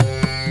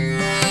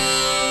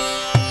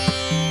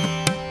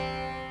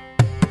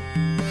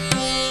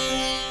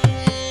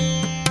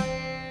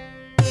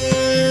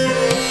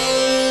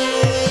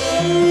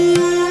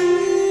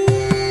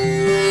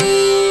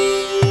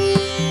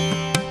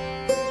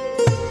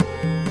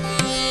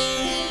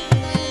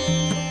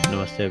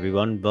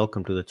everyone.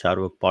 Welcome to the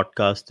Charvak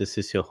podcast. This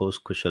is your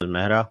host, Kushal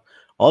Mehra.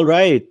 All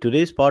right,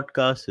 today's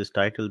podcast is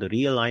titled The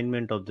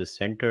Realignment of the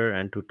Center,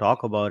 and to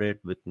talk about it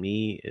with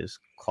me is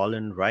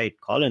Colin Wright.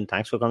 Colin,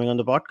 thanks for coming on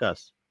the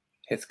podcast.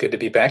 It's good to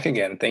be back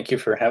again. Thank you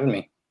for having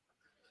me.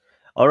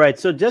 All right,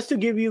 so just to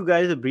give you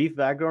guys a brief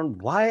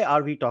background, why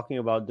are we talking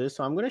about this?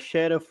 So I'm going to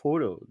share a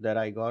photo that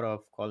I got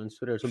of Colin's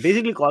Twitter. So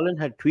basically, Colin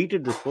had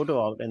tweeted this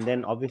photo out, and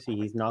then obviously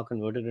he's now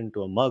converted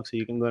into a mug, so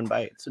you can go and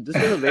buy it. So this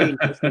was a very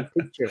interesting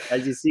picture,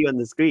 as you see on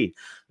the screen.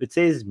 It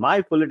says "My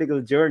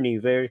Political Journey,"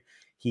 where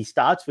he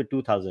starts with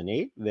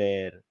 2008,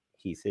 where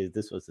he says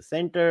this was the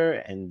center,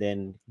 and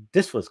then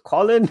this was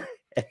Colin,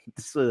 and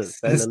this was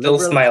still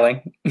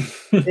smiling.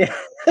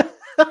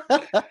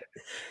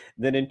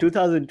 Then in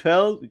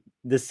 2012,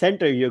 the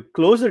center, you're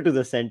closer to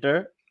the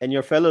center, and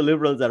your fellow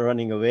liberals are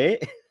running away.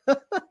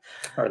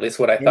 Or at least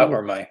what I thought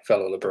were my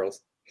fellow liberals.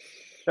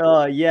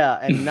 Yeah,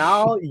 and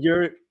now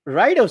you're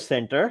right of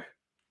center,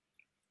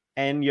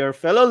 and your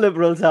fellow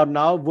liberals are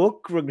now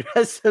woke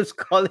progressives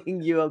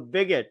calling you a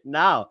bigot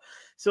now.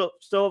 So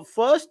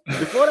first,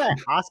 before I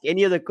ask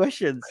any other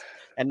questions,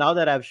 and now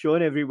that I've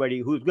shown everybody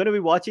who's going to be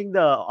watching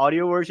the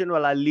audio version,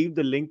 well, I'll leave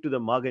the link to the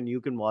mug and you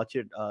can watch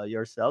it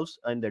yourselves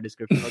in the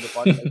description of the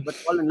podcast. But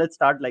Colin, let's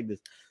start like this.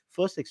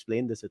 First,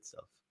 explain this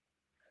itself.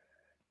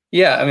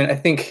 Yeah, I mean, I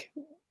think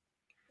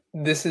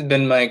this has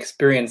been my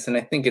experience, and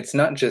I think it's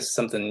not just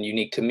something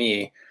unique to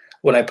me.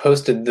 When I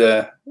posted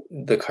the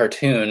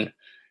cartoon,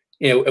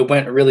 it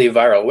went really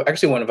viral. It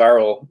actually went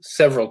viral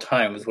several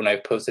times when I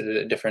posted it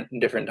at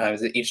different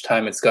times. Each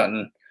time it's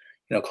gotten,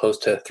 close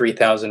to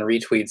 3,000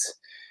 retweets.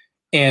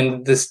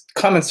 And this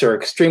comments are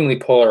extremely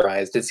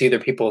polarized. It's either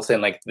people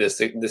saying like,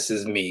 this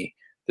is me.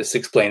 This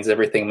explains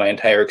everything, my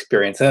entire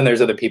experience. And then there's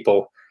other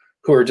people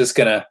who are just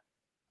going to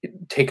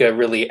take a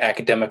really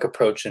academic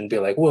approach and be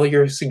like, well,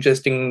 you're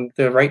suggesting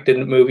the right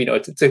didn't move.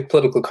 It's a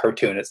political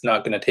cartoon. It's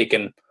not going to take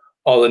in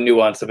all the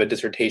nuance of a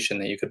dissertation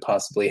that you could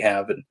possibly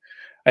have. And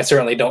I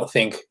certainly don't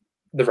think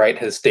the right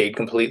has stayed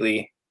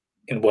completely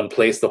in one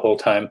place the whole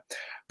time.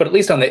 But at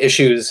least on the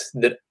issues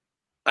that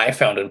I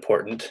found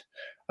important,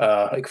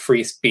 like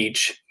free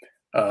speech,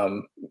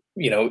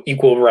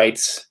 equal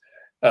rights.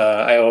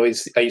 I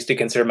used to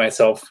consider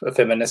myself a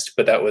feminist,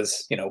 but that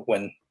was,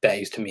 when that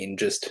used to mean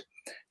just,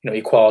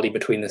 equality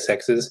between the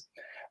sexes.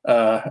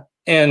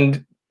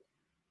 And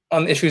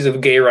on the issues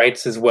of gay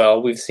rights as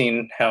well, we've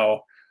seen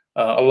how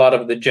a lot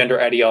of the gender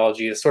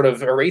ideology is sort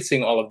of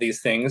erasing all of these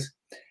things.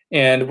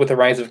 And with the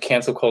rise of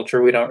cancel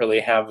culture, we don't really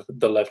have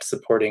the left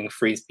supporting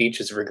free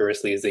speech as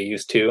rigorously as they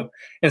used to.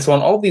 And so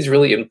on all these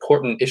really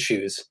important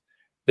issues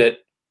that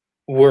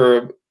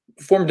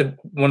formed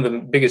one of the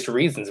biggest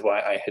reasons why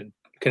I had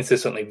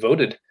consistently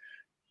voted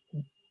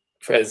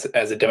as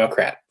a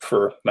Democrat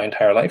for my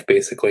entire life,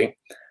 basically.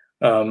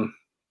 All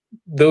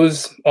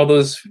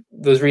those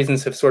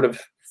reasons have sort of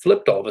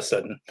flipped all of a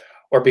sudden,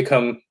 or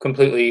become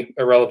completely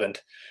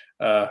irrelevant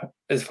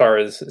as far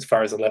as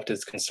the left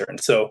is concerned.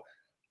 So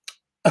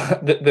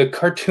the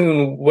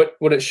cartoon, what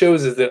it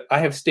shows is that I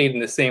have stayed in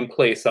the same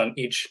place on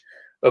each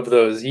of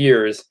those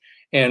years.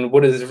 And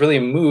what has really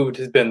moved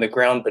has been the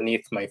ground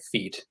beneath my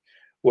feet,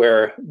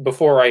 where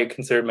before I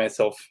considered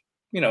myself,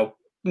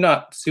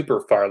 not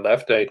super far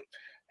left. I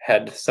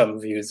had some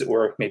views that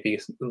were maybe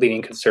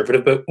leaning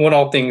conservative, but when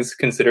all things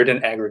considered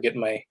in aggregate,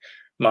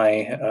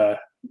 my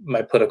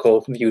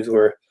political views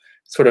were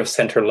sort of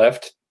center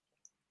left.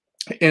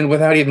 And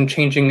without even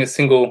changing a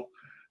single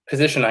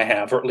position I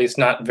have, or at least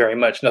not very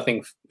much,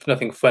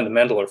 nothing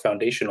fundamental or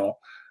foundational,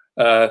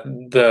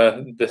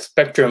 the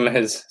spectrum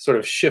has sort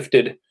of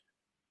shifted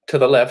to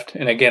the left,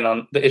 and again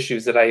on the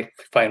issues that I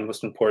find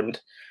most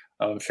important.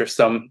 I'm sure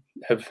some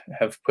have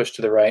pushed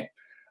to the right,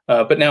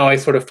 but now I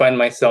sort of find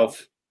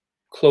myself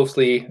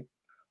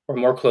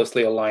more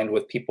closely aligned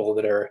with people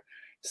that are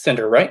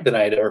center right than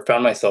I'd ever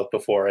found myself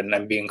before, and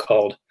I'm being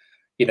called,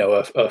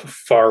 a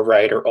far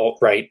right or alt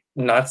right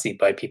Nazi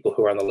by people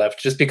who are on the left,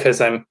 just because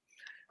I'm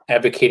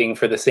advocating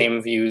for the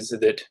same views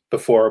that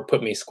before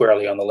put me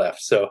squarely on the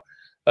left. So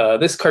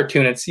this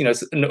cartoon, it's an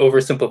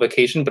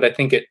oversimplification, but I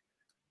think it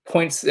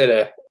points at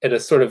a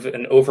sort of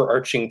an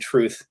overarching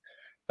truth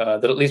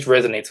that at least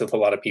resonates with a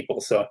lot of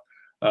people. So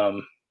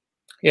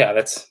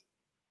that's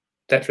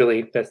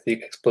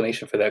the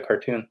explanation for that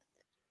cartoon.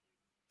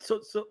 So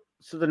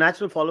the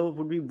natural follow-up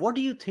would be, what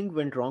do you think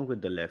went wrong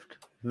with the left?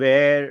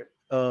 Where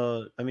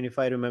if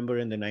I remember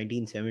in the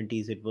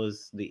 1970s, it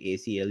was the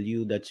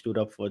ACLU that stood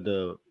up for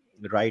the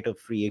right of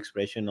free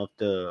expression of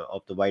the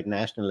white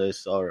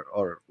nationalists,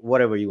 or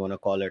whatever you want to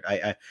call it.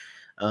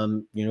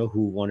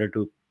 Who wanted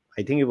to,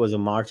 I think it was a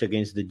march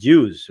against the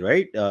Jews,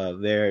 right?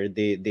 Where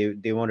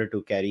they wanted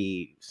to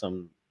carry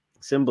some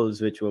symbols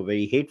which were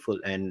very hateful,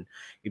 and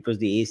it was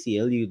the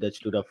ACLU that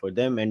stood up for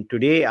them. And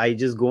today I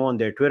just go on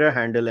their Twitter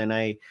handle and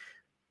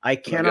I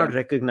cannot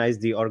recognize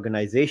the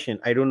organization.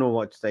 I don't know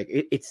what's like.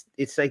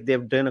 It's like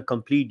they've done a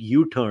complete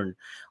U-turn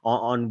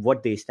on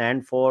what they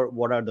stand for,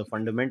 what are the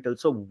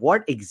fundamentals. So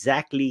what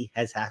exactly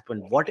has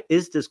happened? What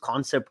is this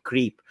concept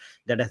creep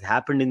that has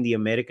happened in the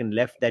American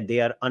left that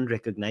they are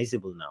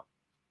unrecognizable now?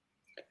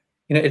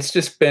 It's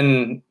just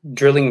been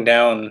drilling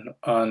down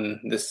on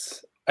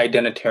this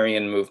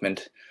identitarian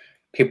movement.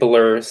 People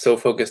are so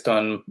focused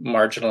on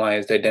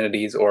marginalized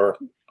identities or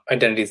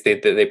identities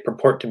that they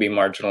purport to be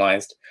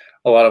marginalized.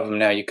 A lot of them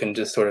now you can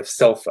just sort of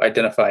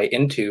self-identify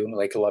into,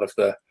 like a lot of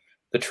the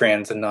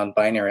trans and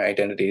non-binary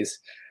identities.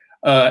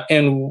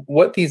 And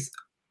what these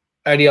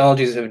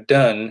ideologies have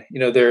done,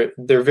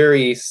 they're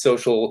very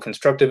social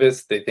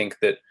constructivists. They think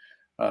that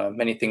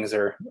many things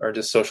are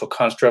just social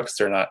constructs.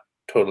 They're not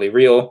totally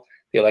real.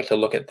 They like to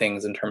look at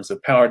things in terms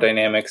of power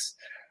dynamics.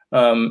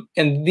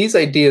 And these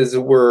ideas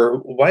were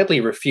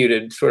widely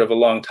refuted sort of a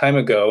long time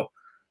ago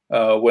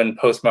when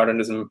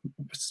postmodernism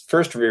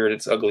first reared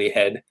its ugly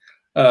head.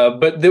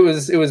 But it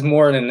was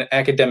more in an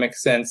academic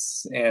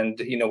sense,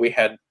 and we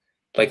had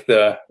like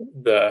the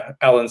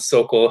Alan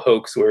Sokal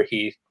hoax, where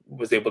he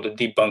was able to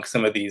debunk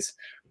some of these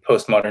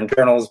postmodern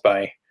journals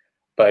by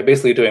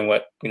basically doing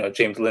what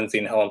James Lindsay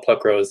and Helen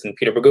Pluckrose and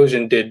Peter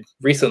Boghossian did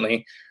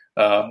recently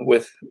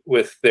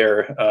with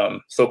their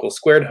Sokal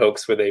Squared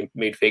hoax, where they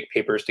made fake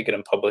papers to get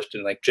them published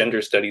in like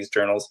gender studies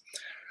journals.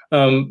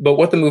 But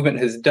what the movement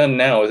has done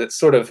now is it's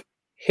sort of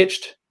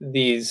hitched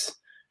these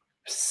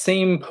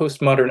same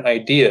postmodern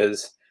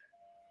ideas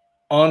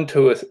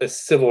onto a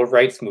civil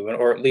rights movement,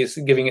 or at least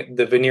giving it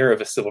the veneer of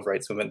a civil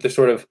rights movement.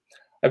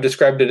 I've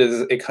described it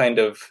as a kind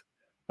of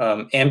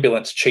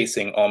ambulance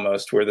chasing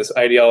almost, where this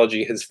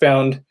ideology has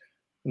found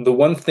the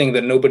one thing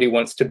that nobody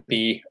wants to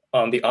be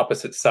on the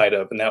opposite side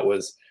of, and that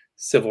was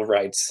civil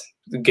rights,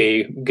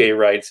 gay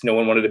rights. No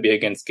one wanted to be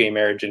against gay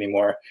marriage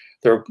anymore.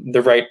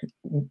 The right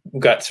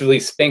got really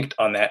spanked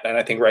on that, and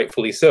I think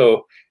rightfully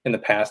so. In the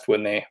past,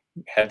 when they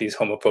had these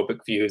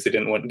homophobic views, they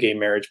didn't want gay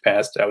marriage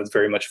passed. I was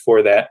very much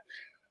for that.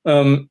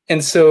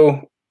 And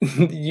so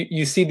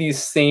you see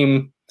these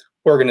same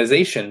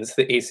organizations,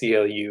 the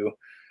ACLU,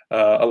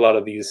 a lot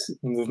of these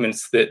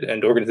movements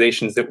and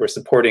organizations that were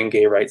supporting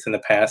gay rights in the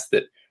past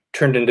that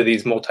turned into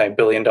these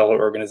multi-billion-dollar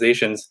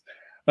organizations.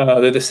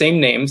 They're the same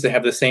names, they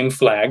have the same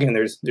flag, and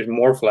there's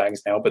more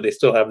flags now, but they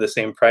still have the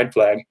same pride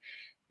flag.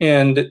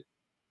 And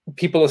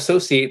people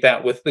associate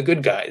that with the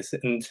good guys,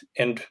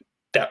 and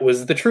that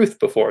was the truth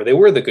before. They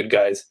were the good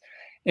guys.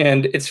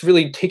 And it's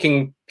really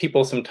taking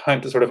people some time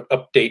to sort of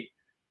update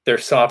their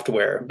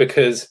software,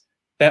 because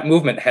that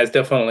movement has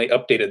definitely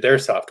updated their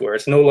software.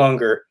 It's no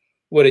longer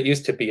what it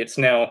used to be. It's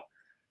no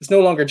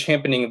longer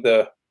championing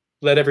the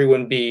let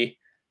everyone be,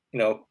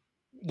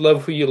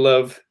 love who you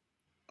love.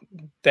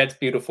 That's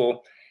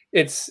beautiful.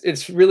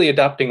 It's really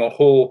adopting a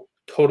whole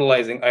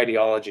totalizing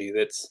ideology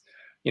that's,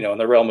 in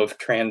the realm of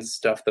trans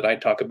stuff that I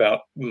talk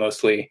about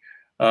mostly,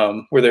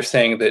 where they're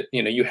saying that,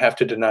 you have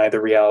to deny the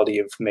reality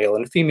of male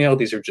and female.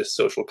 These are just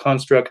social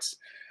constructs.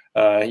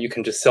 You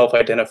can just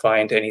self-identify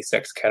into any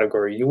sex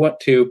category you want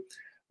to.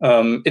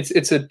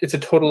 It's a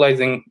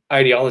totalizing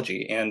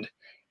ideology, and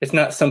it's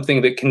not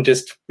something that can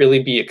just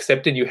really be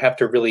accepted. You have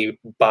to really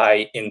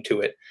buy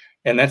into it.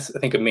 And that's, I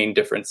think, a main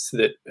difference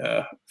that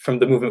from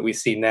the movement we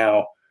see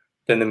now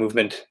than the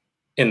movement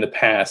in the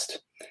past.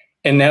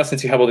 And now,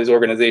 since you have all these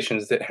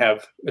organizations that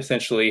have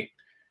essentially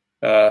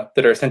that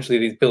are essentially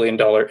these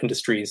billion-dollar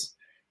industries,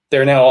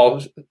 they're now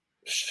all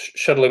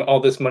shuttling all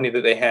this money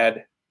that they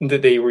had,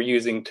 that they were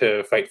using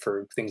to fight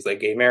for things like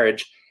gay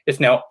marriage.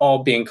 It's now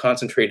all being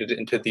concentrated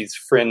into these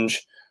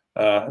fringe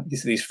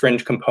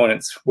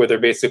components, where they're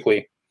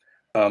basically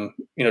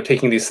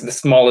taking the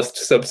smallest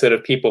subset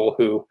of people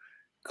who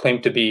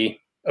claim to be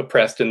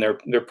oppressed, and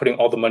they're putting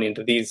all the money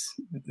into these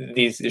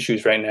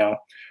issues right now,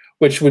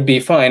 which would be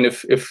fine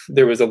if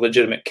there was a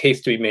legitimate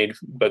case to be made,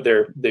 but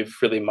they've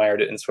really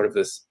mired it in sort of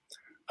this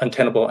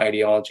untenable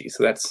ideology.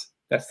 So that's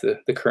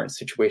the current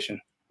situation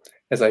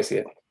as I see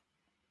it.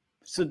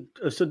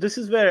 So this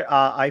is where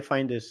I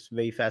find this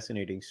very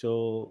fascinating.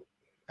 So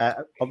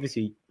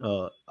obviously,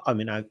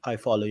 I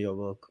follow your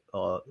work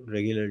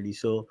regularly.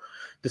 So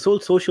this whole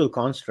social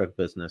construct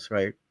business,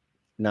 right?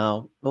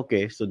 Now,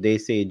 okay, so they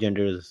say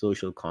gender is a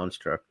social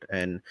construct,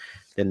 and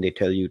then they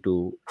tell you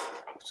to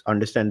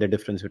understand the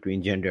difference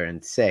between gender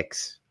and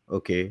sex.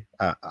 Okay,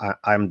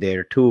 I'm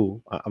there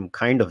too. I'm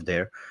kind of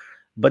there.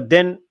 But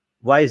then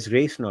why is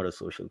race not a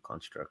social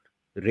construct?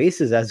 Race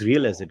is as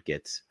real as it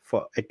gets,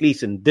 for at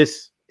least in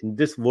this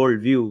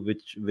worldview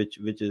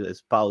which is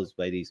espoused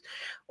by these.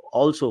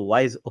 Also,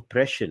 why is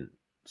oppression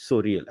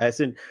so real?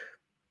 As in,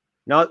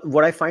 now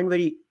what I find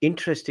very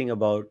interesting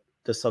about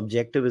the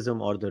subjectivism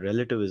or the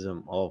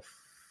relativism of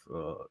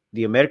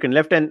the American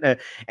left,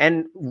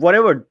 and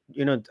whatever,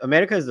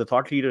 America is the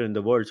thought leader in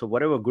the world. So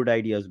whatever good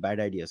ideas, bad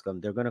ideas come,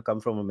 they're going to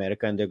come from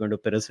America, and they're going to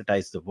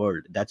parasitize the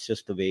world. That's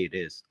just the way it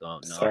is.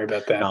 Sorry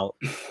about that. Now,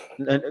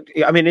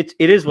 I mean, it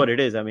is what it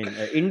is. I mean,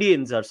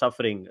 Indians are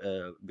suffering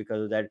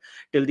because of that,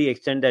 till the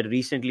extent that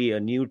recently a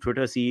new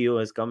Twitter CEO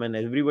has come, and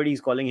everybody's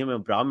calling him a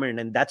Brahmin,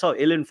 and that's how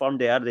ill-informed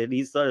they are.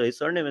 His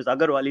surname is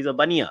Agarwal. He's a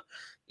Bania.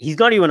 He's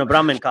not even a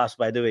Brahmin caste,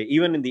 by the way,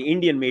 even in the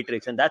Indian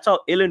matrix, and that's how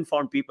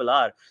ill-informed people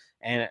are.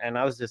 And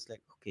I was just like,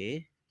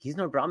 okay, he's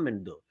not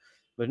Brahmin though.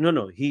 But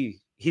no,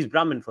 he's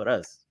Brahmin for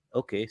us.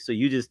 Okay, so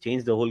you just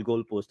changed the whole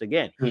goalpost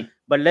again.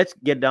 But let's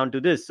get down to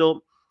this.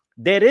 So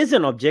There is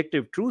an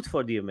objective truth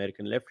for the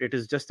American left. It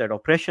is just that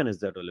oppression is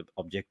that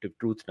objective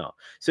truth now.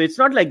 So it's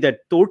not like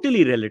that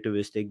totally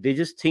relativistic. They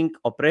just think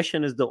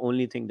oppression is the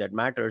only thing that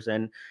matters,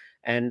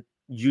 and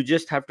you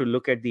just have to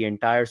look at the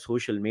entire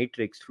social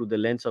matrix through the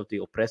lens of the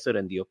oppressor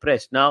and the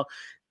oppressed. Now,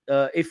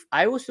 if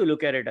I was to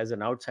look at it as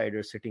an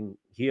outsider sitting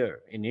here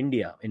in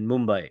India, in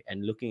Mumbai,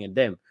 and looking at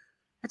them,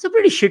 that's a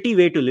pretty shitty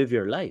way to live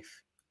your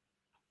life.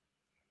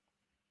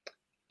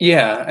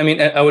 Yeah, I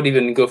mean, I would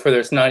even go further.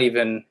 It's not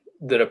even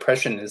that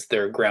oppression is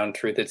their ground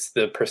truth; it's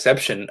the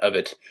perception of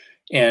it,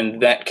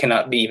 and that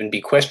cannot even be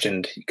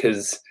questioned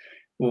because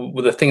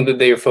the thing that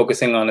they are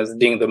focusing on as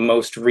being the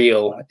most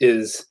real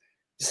is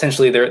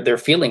essentially their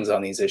feelings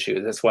on these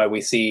issues. That's why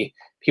we see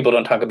people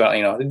don't talk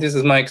about, this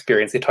is my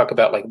experience. They talk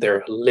about like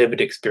their lived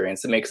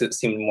experience. It makes it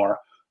seem more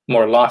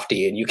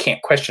lofty, and you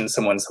can't question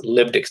someone's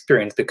lived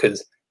experience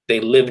because they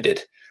lived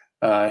it.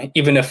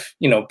 Even if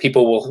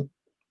people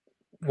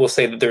will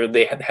say that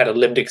they had a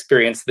lived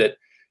experience that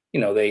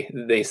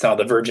they saw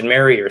the Virgin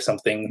Mary or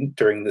something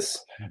during this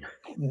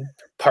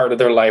part of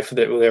their life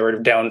that they were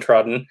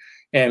downtrodden,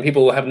 and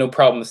people will have no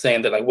problem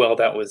saying that, like, well,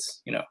 that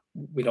was,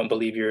 we don't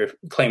believe your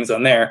claims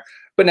on there.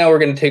 But now we're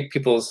going to take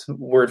people's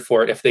word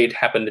for it if they'd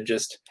happen to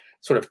just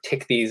sort of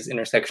tick these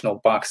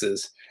intersectional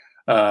boxes,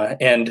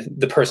 and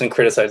the person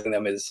criticizing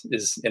them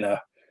is in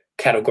a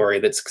category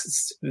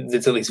that's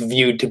at least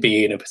viewed to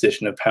be in a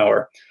position of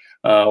power.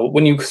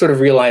 When you sort of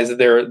realize that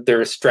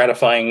they're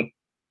stratifying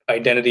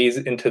identities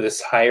into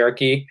this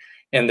hierarchy,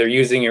 and they're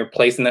using your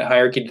place in that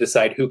hierarchy to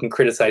decide who can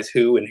criticize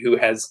who and who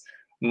has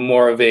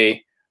more of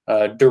a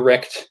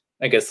direct,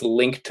 I guess,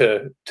 link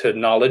to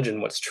knowledge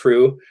and what's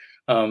true,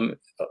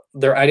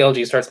 their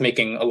ideology starts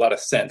making a lot of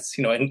sense,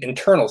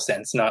 internal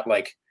sense, not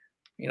like,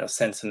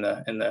 sense in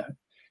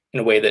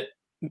a way that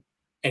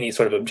any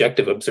sort of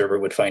objective observer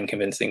would find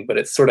convincing, but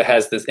it sort of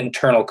has this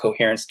internal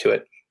coherence to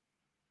it.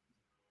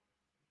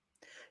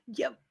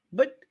 Yeah,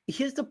 but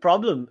here's the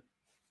problem.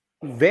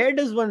 Where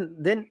does one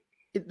then?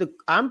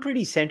 I'm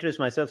pretty centrist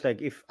myself.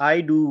 Like, if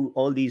I do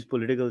all these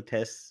political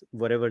tests,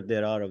 whatever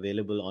there are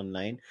available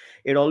online,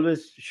 it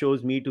always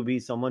shows me to be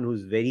someone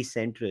who's very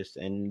centrist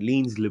and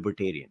leans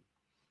libertarian.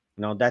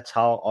 Now, that's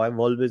how I've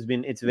always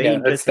been. It's very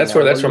interesting.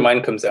 That's where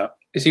mine comes out.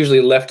 It's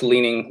usually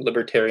left-leaning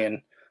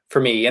libertarian for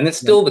me, and it's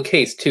still the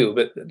case too.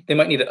 But they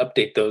might need to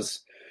update those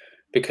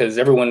because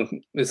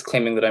everyone is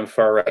claiming that I'm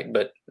far right,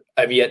 but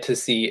I've yet to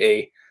see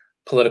a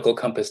political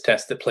compass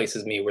test that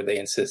places me where they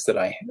insist that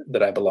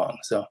I belong.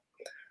 So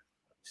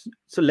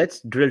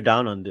let's drill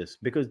down on this,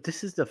 because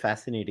this is the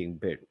fascinating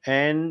bit,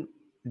 and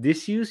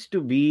this used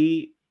to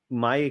be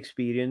my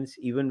experience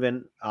even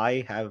when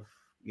I have,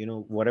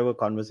 whatever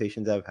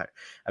conversations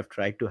I've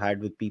tried to had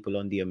with people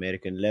on the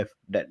American left,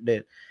 that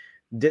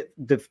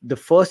the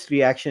first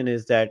reaction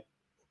is that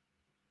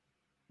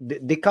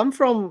they come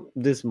from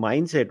this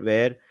mindset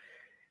where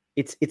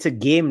it's a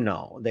game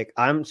now. Like,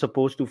 I'm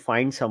supposed to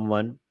find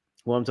someone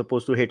who I'm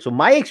supposed to hate. So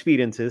my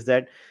experience is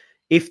that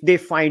if they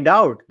find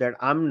out that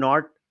I'm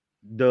not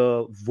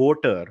the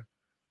voter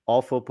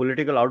of a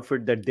political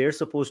outfit that they're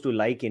supposed to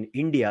like in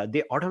India,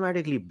 they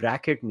automatically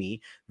bracket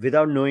me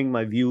without knowing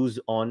my views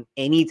on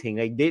anything.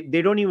 Like,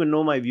 they don't even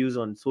know my views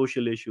on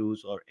social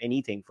issues or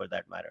anything for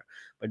that matter,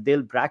 but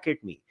they'll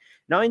bracket me.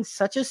 Now, in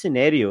such a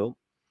scenario,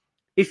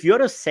 if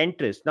you're a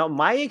centrist, now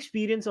my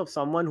experience of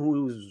someone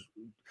who's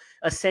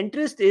a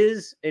centrist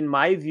is, in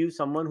my view,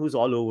 someone who's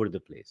all over the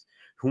place,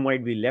 who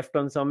might be left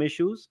on some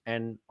issues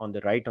and on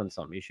the right on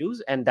some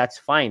issues, and that's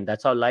fine.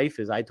 That's how life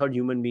is. I thought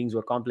human beings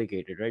were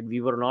complicated, right?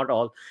 We were not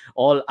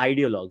all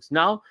ideologues.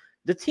 Now,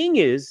 the thing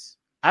is,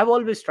 I've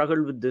always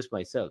struggled with this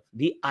myself.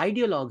 The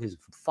ideologue is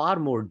far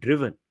more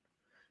driven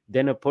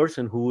than a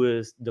person who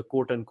is the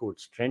quote unquote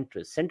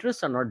centrist.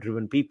 Centrists are not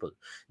driven people.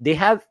 They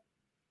have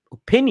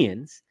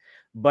opinions,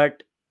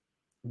 but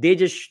they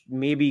just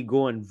maybe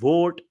go and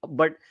vote,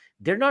 but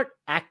they're not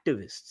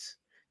activists.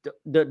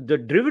 The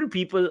driven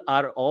people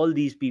are all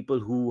these people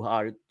who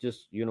are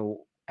just,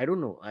 I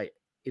don't know,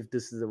 if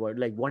this is a word,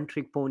 like one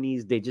trick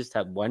ponies. They just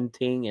have one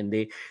thing and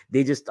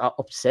they just are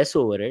obsessed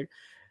over it.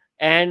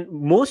 And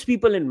most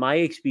people, in my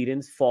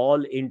experience,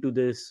 fall into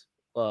this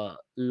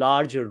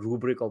larger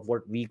rubric of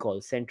what we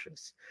call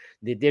centrists.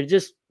 They're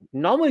just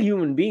normal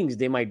human beings.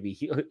 They might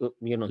be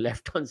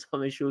left on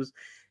some issues,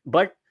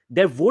 but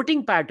their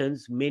voting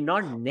patterns may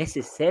not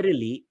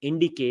necessarily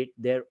indicate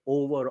their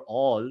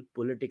overall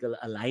political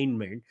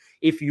alignment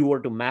if you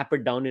were to map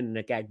it down in an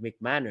academic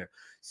manner.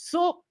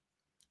 So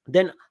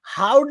then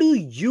how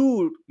did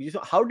you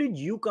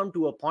come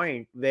to a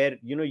point where,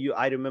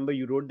 I remember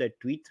you wrote that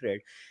tweet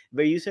thread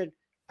where you said,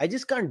 I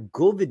just can't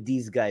go with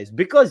these guys?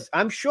 Because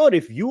I'm sure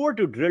if you were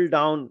to drill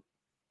down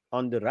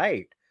on the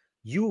right,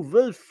 you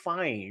will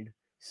find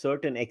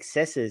certain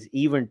excesses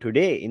even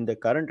today in the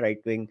current right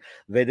wing,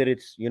 whether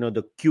it's,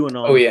 the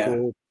QAnon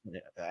quote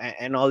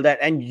and all that,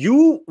 and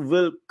you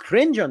will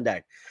cringe on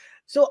that.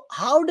 So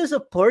how does a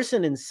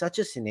person in such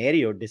a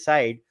scenario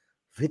decide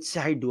which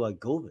side do I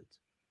go with?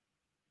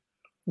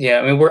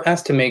 Yeah, I mean, we're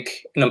asked to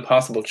make an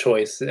impossible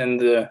choice,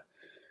 and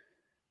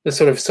the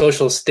sort of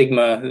social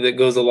stigma that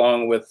goes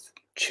along with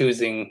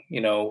choosing,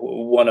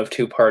 one of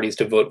two parties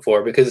to vote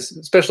for. Because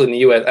especially in the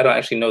U.S., I don't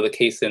actually know the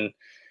case in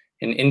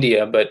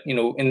India, but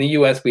in the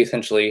U.S. we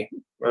essentially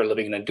are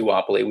living in a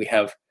duopoly. We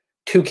have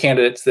two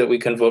candidates that we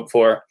can vote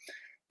for,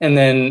 and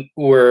then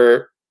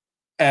we're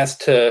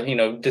asked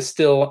to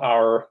distill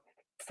our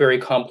very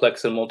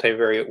complex and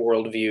multivariate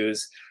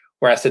worldviews.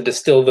 We're asked to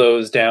distill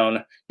those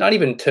down, not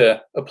even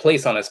to a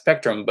place on a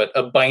spectrum, but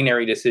a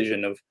binary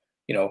decision of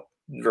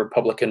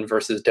Republican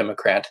versus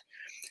Democrat.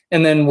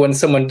 And then when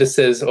someone just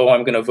says, "Oh,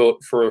 I'm going to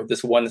vote for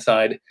this one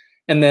side,"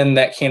 and then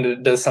that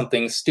candidate does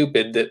something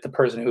stupid that the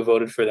person who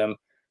voted for them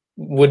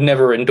would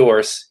never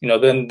endorse,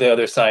 then the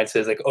other side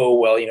says like, "Oh,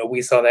 well,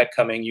 we saw that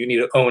coming. You need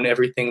to own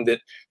everything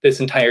that this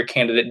entire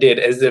candidate did,"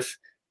 as if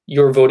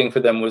your voting for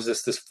them was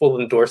this full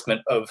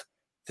endorsement of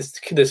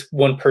this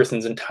one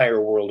person's entire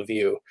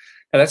worldview.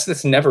 Now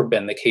that's never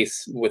been the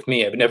case with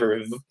me. I've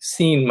never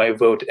seen my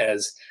vote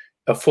as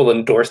a full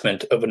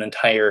endorsement of an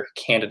entire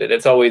candidate.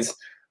 I've always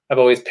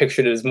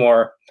pictured it as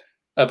more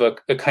of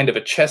a kind of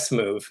a chess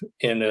move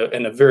in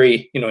a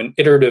very an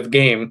iterative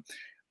game.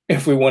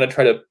 If we want to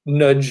try to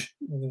nudge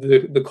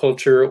the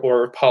culture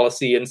or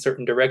policy in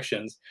certain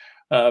directions,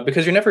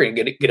 because you're never going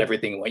to get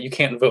everything you want. You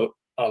can't vote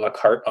a la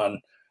carte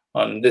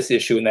on this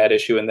issue and that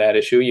issue and that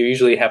issue. You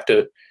usually have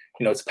to,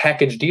 it's a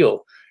package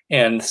deal,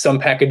 and some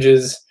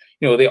packages,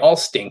 they all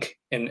stink.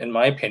 In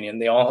my opinion,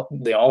 they're all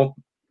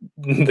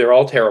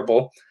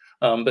terrible,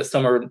 but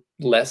some are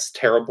less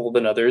terrible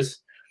than others.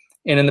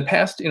 And in the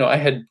past, I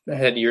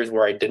had years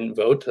where I didn't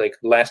vote. Like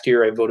last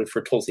year, I voted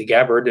for Tulsi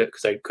Gabbard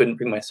because I couldn't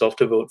bring myself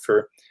to vote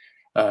for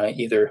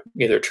either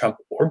Trump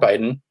or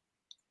Biden.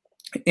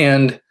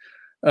 And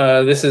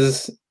this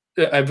is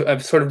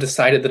I've sort of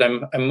decided that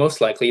I'm most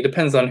likely. It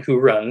depends on who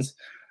runs,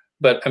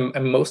 but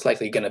I'm most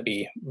likely going to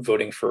be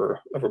voting for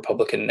a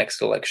Republican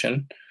next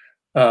election.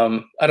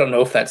 I don't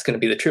know if that's going to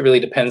be the truth. It really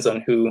depends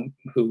on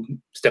who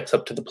steps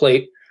up to the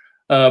plate.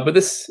 But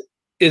this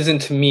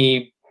isn't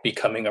me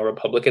becoming a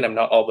Republican. I'm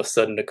not all of a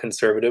sudden a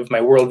conservative.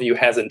 My worldview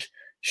hasn't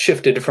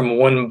shifted from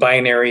one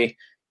binary,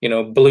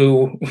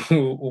 blue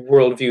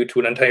worldview to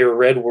an entire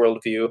red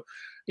worldview.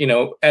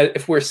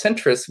 If we're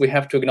centrists, we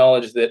have to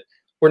acknowledge that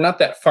we're not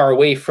that far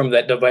away from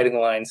that dividing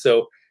line.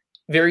 So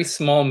very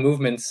small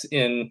movements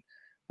in,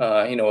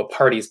 a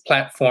party's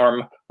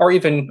platform or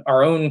even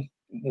our own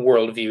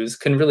worldviews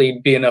can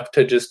really be enough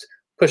to just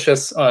push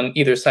us on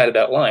either side of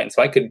that line.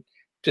 So I could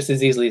just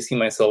as easily see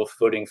myself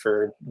voting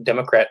for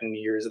Democrat in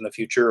years in the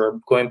future or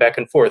going back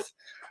and forth,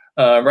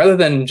 rather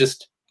than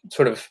just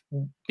sort of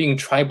being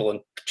tribal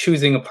and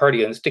choosing a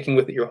party and sticking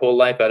with it your whole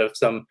life out of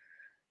some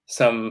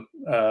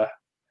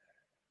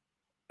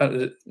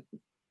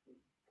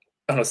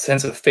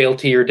sense of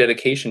fealty or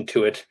dedication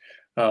to it,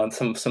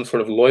 some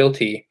sort of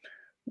loyalty.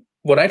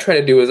 What I try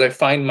to do is I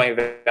find my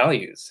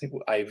values.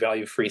 I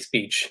value free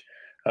speech,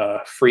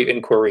 free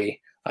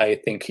inquiry. I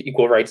think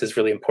equal rights is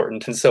really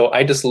important. And so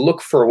I just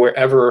look for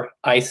wherever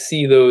I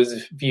see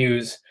those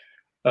views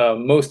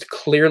most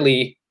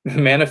clearly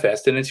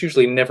manifest, and it's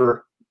usually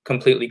never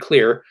completely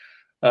clear.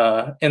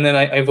 And then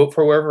I vote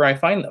for wherever I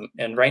find them.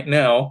 And right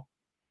now,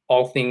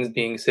 all things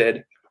being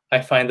said,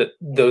 I find that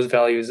those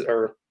values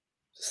are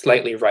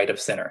slightly right of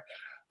center.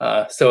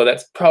 So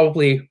that's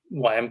probably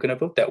why I'm going to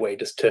vote that way,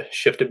 just to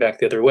shift it back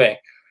the other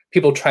way.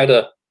 People try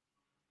to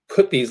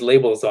put these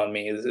labels on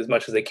me as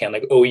much as they can,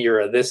 like, "Oh, you're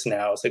a this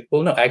now." It's like,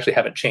 well, no, I actually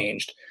haven't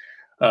changed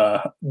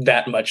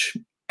that much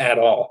at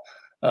all.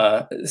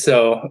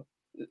 So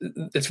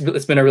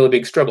it's been a really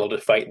big struggle to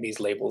fight these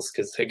labels,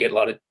 because I get a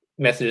lot of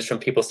messages from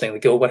people saying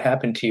like, "Oh, what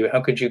happened to you?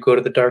 How could you go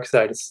to the dark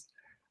side?"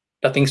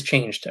 Nothing's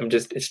changed.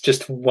 It's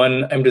just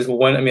one. I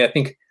mean, I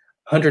think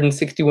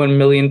 161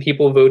 million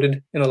people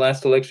voted in the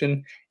last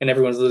election, and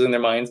everyone's losing their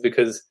minds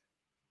because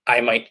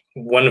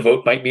one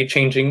vote might be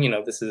changing.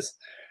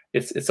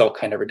 It's all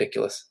kind of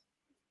ridiculous.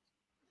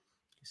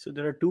 So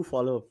there are two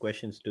follow-up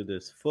questions to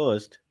this.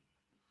 First,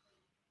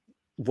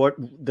 what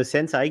the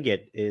sense I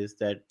get is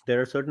that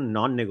there are certain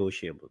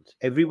non-negotiables.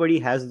 Everybody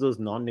has those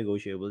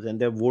non-negotiables, and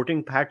their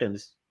voting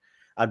patterns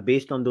are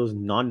based on those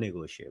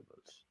non-negotiables.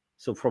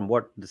 So from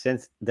what the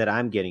sense that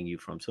I'm getting you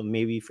from, so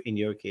maybe in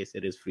your case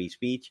it is free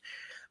speech,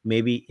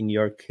 maybe in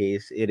your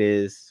case it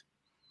is,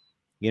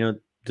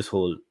 this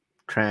whole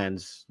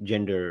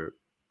transgender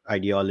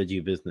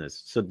ideology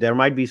business. So there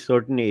might be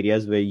certain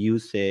areas where you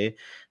say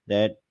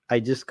that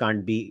I just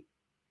can't be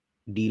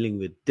dealing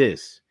with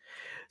this.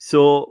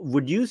 So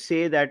would you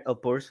say that a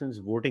person's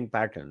voting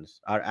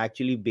patterns are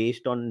actually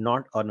based on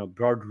not on a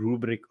broad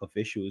rubric of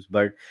issues,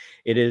 but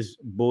it is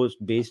both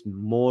based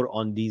more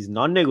on these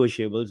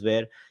non-negotiables,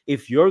 where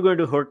if you're going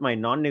to hurt my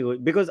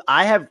non-negotiable, because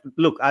I've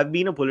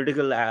been a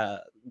political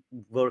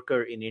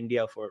worker in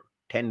India for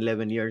 10,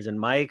 11 years, and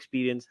my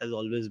experience has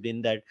always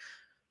been that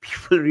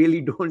people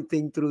really don't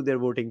think through their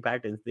voting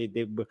patterns.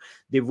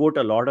 They vote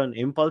a lot on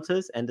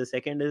impulses. And the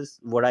second is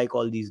what I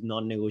call these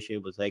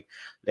non-negotiables, like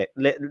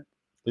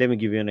Let me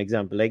give you an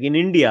example. Like in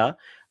India,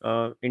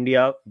 people.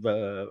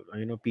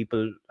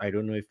 I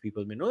don't know if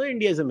people may know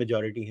India is a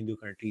majority Hindu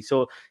country.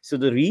 So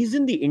the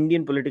reason the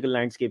Indian political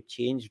landscape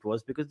changed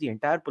was because the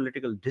entire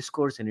political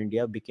discourse in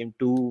India became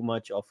too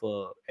much of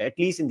a, at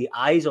least in the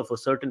eyes of a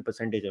certain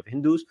percentage of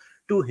Hindus,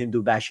 too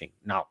Hindu bashing.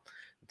 Now,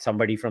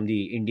 somebody from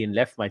the Indian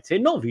left might say,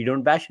 no, we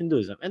don't bash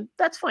Hinduism, and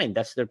that's fine.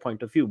 That's their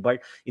point of view.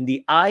 But in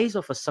the eyes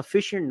of a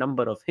sufficient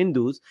number of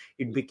Hindus,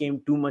 it became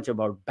too much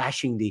about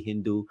bashing the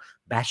Hindu,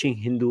 bashing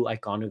Hindu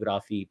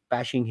iconography,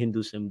 bashing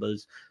Hindu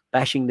symbols,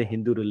 bashing the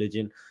Hindu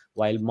religion,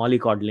 while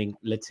mollycoddling,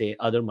 let's say,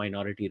 other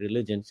minority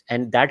religions.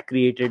 And that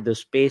created the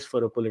space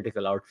for a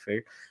political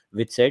outfit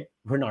which said,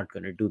 we're not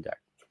going to do that.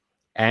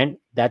 And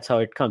that's how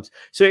it comes.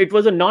 So it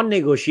was a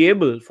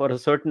non-negotiable for a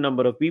certain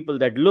number of people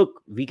that,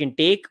 look, we can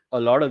take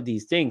a lot of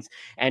these things.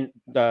 And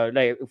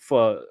like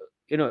for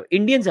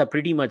Indians are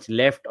pretty much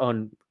left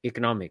on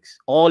economics.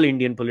 All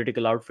Indian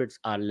political outfits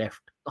are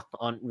left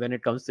on when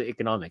it comes to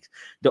economics.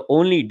 The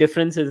only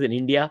differences in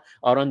India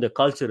are on the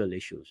cultural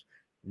issues.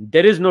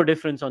 There is no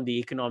difference on the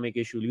economic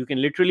issue. You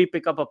can literally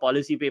pick up a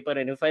policy paper,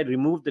 and if I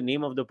remove the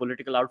name of the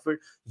political outfit,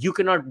 you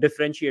cannot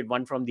differentiate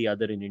one from the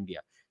other in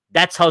India.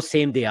 That's how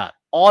same they are,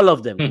 all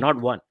of them, Hmm. not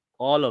one,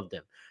 all of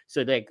them.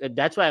 So like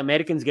that's why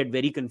Americans get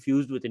very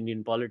confused with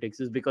Indian politics,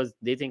 is because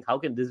they think, how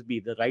can this be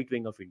the right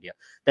wing of India?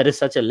 That is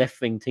such a left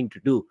wing thing to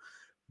do.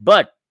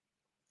 But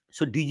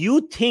so do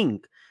you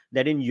think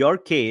that in your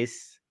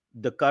case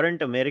the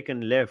current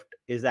American left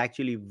is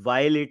actually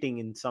violating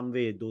in some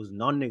way those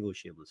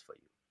non-negotiables for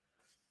you?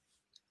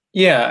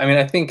 Yeah, I mean,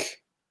 I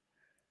think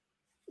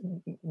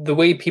the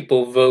way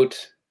people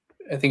vote,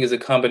 I think, is a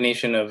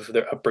combination of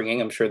their upbringing.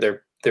 I'm sure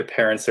their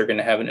parents are going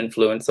to have an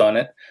influence on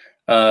it.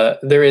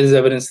 There is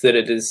evidence that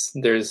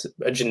there's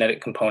a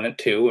genetic component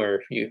too,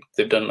 or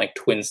they've done like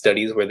twin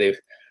studies where they've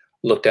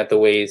looked at the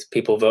ways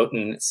people vote,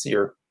 and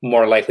you're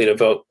more likely to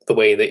vote the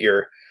way that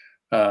your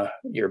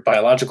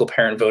biological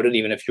parent voted,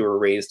 even if you were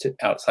raised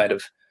outside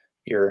of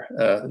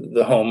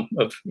the home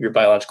of your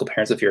biological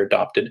parents if you're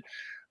adopted.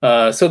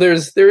 So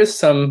there is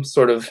some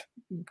sort of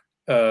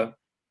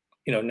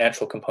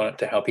natural component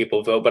to how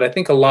people vote, but I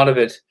think a lot of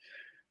it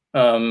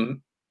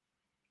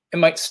it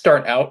might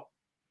start out,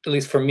 at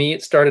least for me,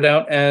 it started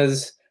out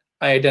as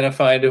I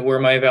identified where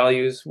my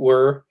values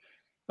were.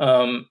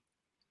 And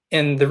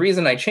the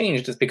reason I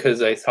changed is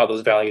because I saw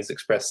those values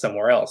expressed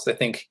somewhere else. I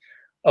think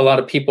a lot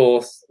of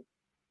people,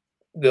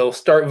 they'll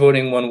start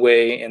voting one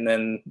way and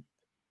then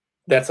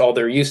that's all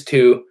they're used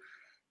to.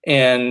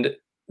 And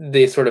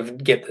they sort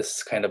of get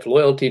this kind of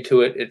loyalty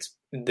to it.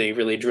 They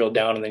really drill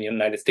down in the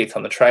United States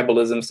on the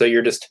tribalism. So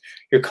you're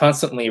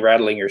constantly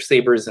rattling your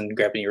sabers and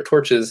grabbing your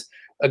torches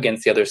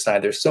against the other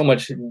side. There's so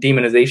much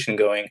demonization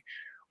going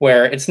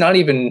where it's not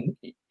even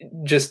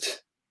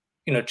just,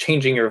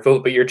 changing your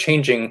vote, but you're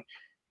changing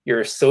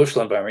your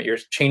social environment. You're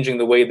changing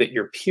the way that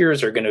your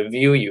peers are going to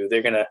view you.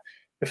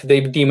 If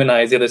they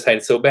demonize the other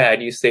side so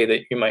bad, you say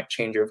that you might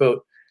change your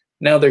vote.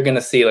 Now they're going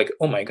to see like,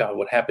 oh my God,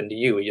 what happened to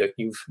you?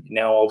 You've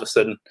now all of a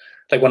sudden,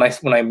 like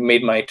when I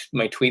made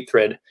my tweet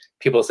thread,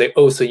 people say,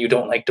 oh, so you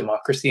don't like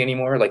democracy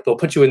anymore? Like they'll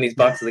put you in these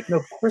boxes. Like, no,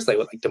 of course I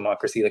would like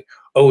democracy. Like,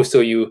 oh,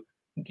 so you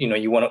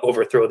want to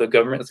overthrow the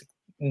government? It's like,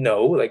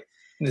 no, like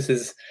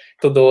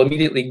so they'll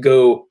immediately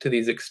go to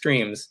these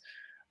extremes.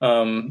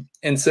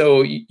 And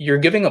so you're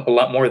giving up a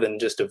lot more than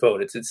just a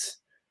vote. It's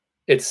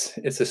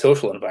a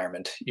social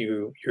environment.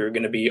 You're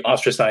going to be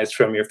ostracized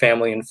from your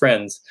family and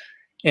friends.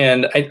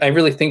 And I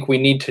really think we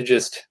need to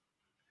just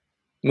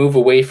move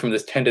away from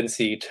this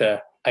tendency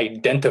to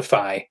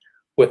identify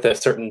with a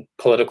certain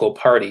political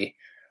party,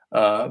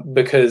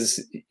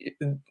 because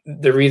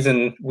the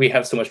reason we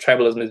have so much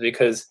tribalism is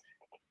because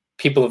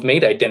people have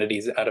made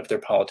identities out of their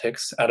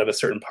politics, out of a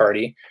certain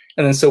party.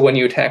 And then so when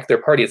you attack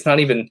their party, it's not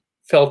even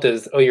felt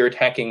as, oh, you're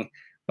attacking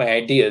my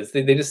ideas.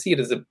 They just see it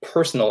as a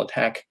personal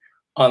attack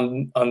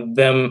on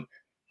them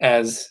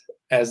as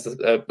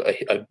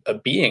a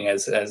being,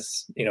 as an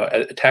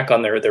attack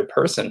on their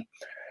person.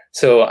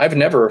 So I've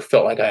never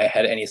felt like I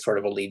had any sort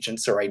of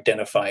allegiance or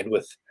identified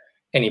with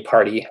any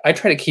party. I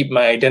try to keep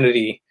my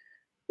identity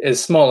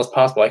as small as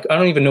possible. I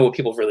don't even know what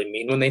people really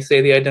mean when they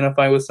say they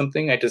identify with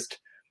something. I just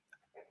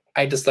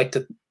like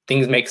to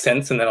things make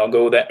sense, and then I'll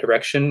go that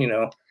direction.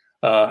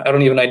 I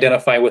don't even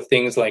identify with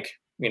things like,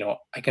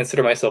 I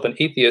consider myself an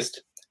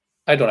atheist.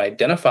 I don't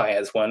identify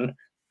as one.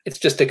 It's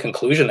just a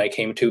conclusion I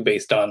came to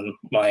based on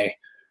my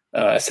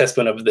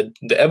assessment of the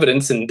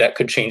evidence, and that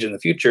could change in the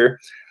future.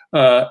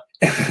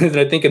 And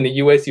I think in the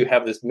US, you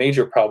have this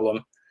major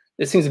problem.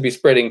 It seems to be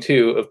spreading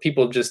too, of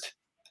people just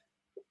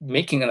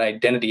making an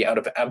identity out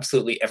of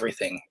absolutely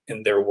everything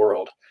in their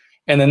world.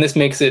 And then this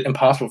makes it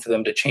impossible for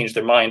them to change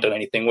their mind on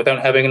anything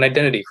without having an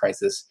identity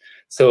crisis.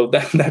 So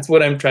that's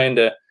what I'm trying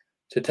to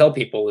tell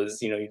people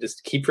is, you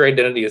just keep your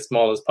identity as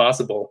small as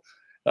possible.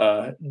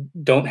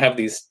 Don't have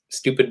these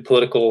stupid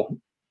political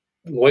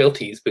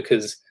loyalties,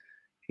 because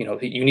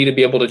you need to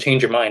be able to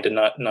change your mind and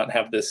not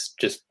have this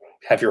just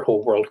have your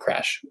whole world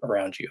crash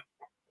around you.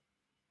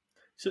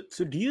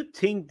 So do you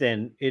think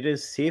then it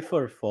is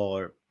safer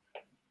for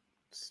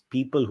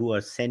people who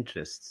are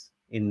centrists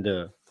in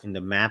the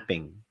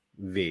mapping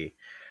way,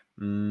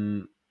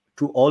 mm,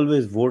 to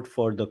always vote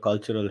for the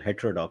cultural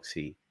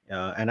heterodoxy.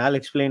 And I'll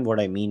explain what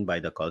I mean by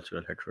the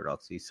cultural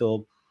heterodoxy.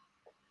 So,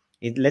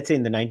 let's say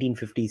in the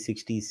 1950s,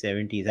 60s,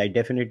 70s, I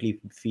definitely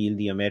feel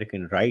the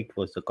American right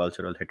was the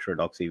cultural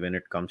heterodoxy when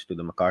it comes to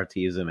the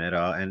McCarthyism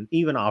era. And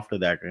even after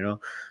that,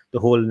 the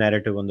whole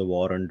narrative on the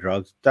war on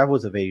drugs, that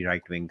was a very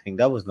right wing thing.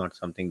 That was not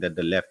something that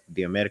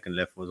the American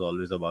left was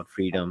always about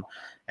freedom.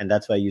 And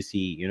that's why you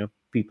see,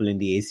 people in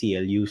the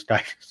ACLU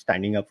start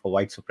standing up for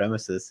white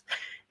supremacists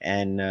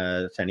and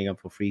standing up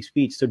for free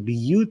speech. So do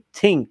you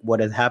think what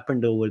has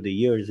happened over the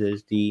years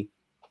is the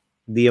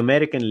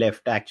American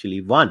left actually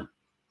won,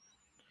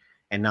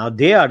 and now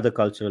they are the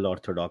cultural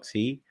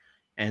orthodoxy,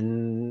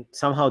 and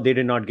somehow they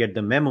did not get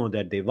the memo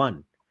that they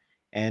won,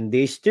 and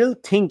they still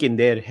think in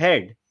their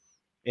head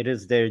it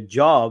is their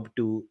job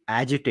to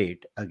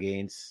agitate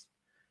against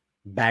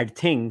bad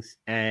things.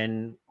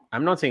 And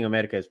I'm not saying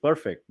America is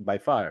perfect by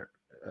far.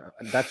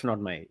 That's not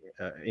my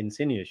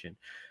insinuation,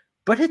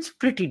 but it's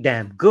pretty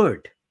damn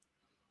good.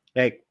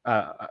 Like,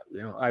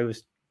 I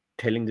was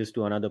telling this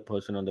to another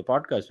person on the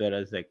podcast, where I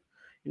was like,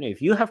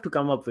 if you have to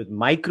come up with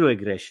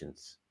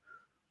microaggressions,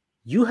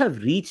 you have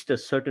reached a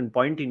certain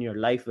point in your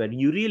life where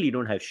you really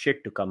don't have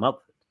shit to come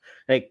up with.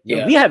 Like,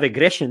 Yeah. we have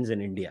aggressions in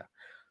India.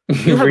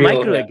 You have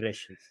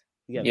microaggressions.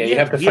 Yeah, you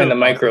have to find the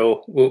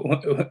micro.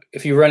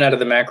 If you run out of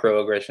the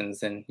macro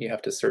aggressions, then you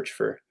have to search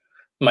for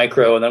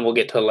micro, and then we'll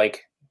get to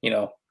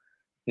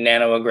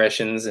nano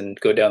aggressions and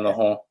go down the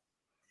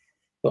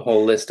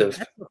whole list of.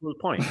 That's the whole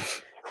point.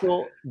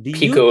 So do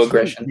pico you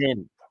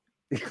aggression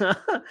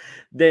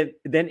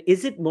then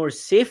is it more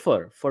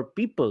safer for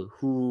people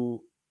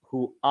who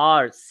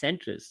are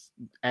centrists,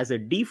 as a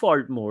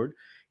default mode,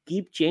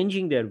 keep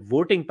changing their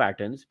voting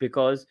patterns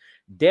because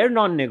their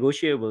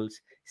non-negotiables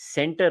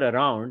center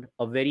around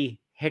a very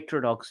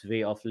heterodox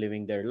way of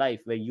living their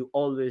life, where you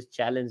always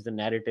challenge the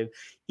narrative?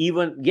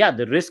 Even,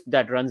 the risk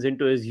that runs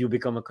into is you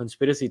become a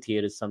conspiracy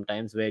theorist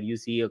sometimes, where you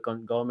see a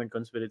government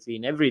conspiracy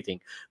in everything,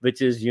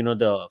 which is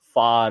the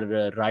far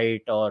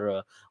right,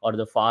 or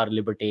the far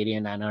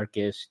libertarian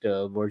anarchist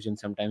version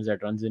sometimes,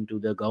 that runs into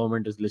the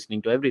government is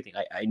listening to everything.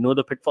 I know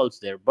the pitfalls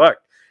there, but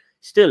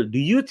still, do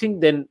you think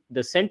then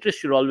the centrist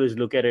should always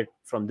look at it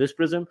from this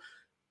prism?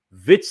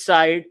 Which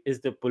side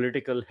is the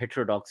political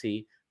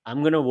heterodoxy?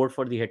 I'm going to vote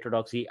for the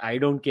heterodoxy. I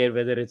don't care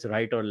whether it's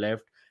right or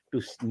left,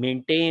 to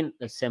maintain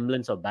a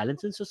semblance of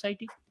balance in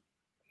society.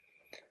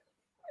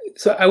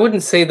 So I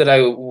wouldn't say that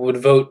I would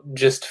vote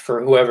just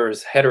for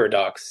whoever's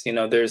heterodox.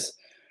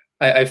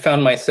 I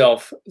found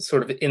myself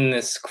sort of in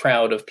this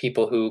crowd of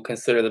people who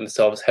consider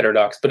themselves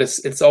heterodox, but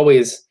it's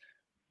always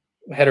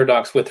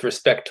heterodox with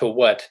respect to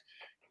what.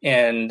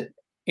 And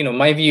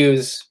my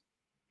views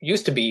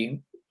used to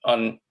be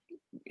on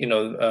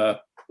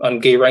on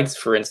gay rights,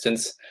 for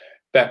instance,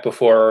 back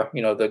before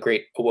the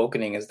Great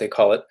Awakening, as they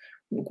call it,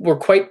 were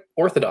quite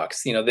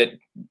orthodox. That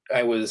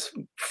I was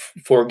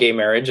for gay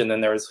marriage, and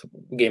then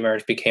gay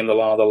marriage became the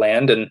law of the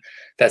land, and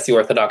that's the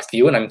orthodox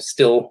view, and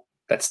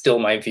that's still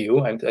my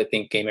view. I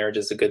think gay marriage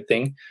is a good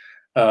thing.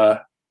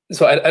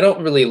 So I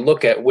don't really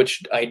look at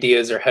which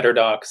ideas are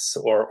heterodox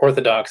or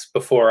orthodox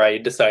before I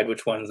decide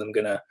which ones I'm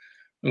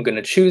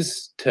gonna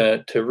choose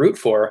to root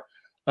for.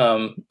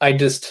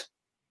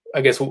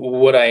 I guess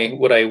what I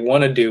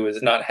want to do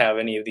is not have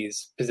any of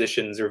these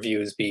positions or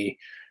views be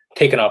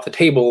taken off the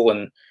table,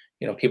 and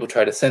people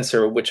try to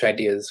censor which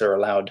ideas are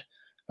allowed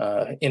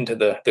into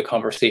the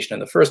conversation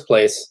in the first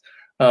place.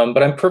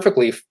 But I'm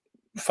perfectly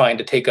fine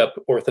to take up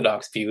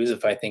orthodox views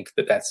if I think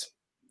that that's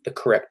the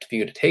correct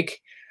view to take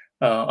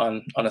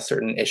on a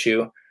certain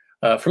issue.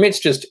 For me, it's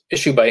just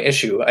issue by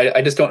issue.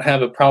 I just don't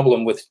have a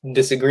problem with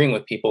disagreeing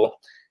with people,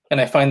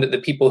 and I find that the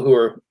people who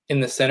are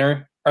in the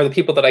center are the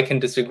people that I can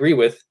disagree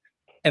with.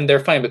 And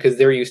they're fine because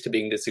they're used to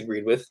being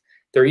disagreed with.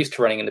 They're used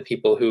to running into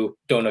people who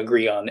don't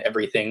agree on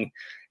everything.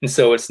 And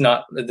so it's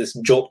not this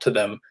jolt to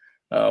them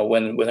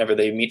whenever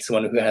they meet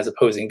someone who has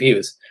opposing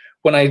views.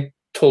 When I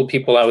told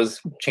people I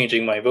was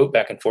changing my vote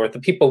back and forth, the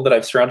people that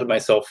I've surrounded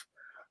myself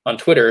on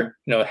Twitter,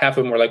 half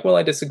of them were like, well,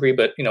 I disagree,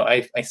 but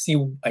I see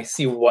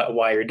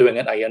why you're doing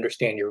it. I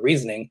understand your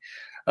reasoning.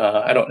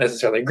 I don't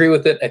necessarily agree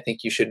with it. I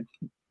think you should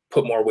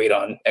put more weight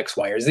on X,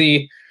 Y, or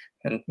Z.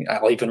 And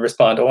I'll even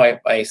respond,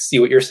 I see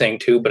what you're saying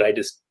too, but I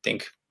just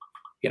think,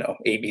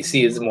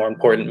 ABC is more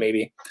important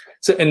maybe.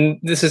 So, and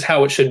this is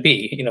how it should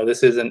be.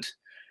 This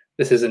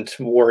isn't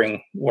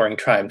warring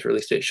tribes, or at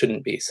least it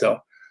shouldn't be. So,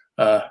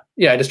 I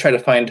just try to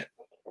find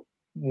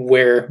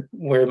where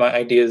my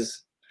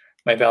ideas,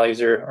 my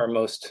values are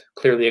most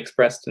clearly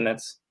expressed, and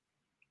that's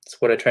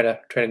what I try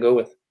to go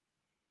with.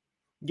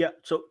 Yeah.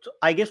 So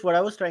I guess what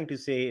I was trying to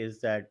say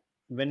is that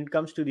when it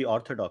comes to the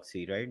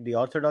orthodoxy, right? The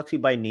orthodoxy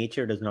by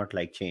nature does not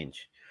like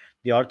change.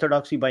 The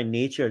orthodoxy by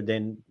nature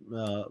then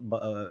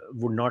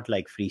would not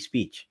like free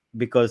speech,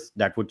 because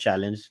that would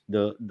challenge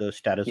the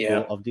status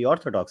quo of the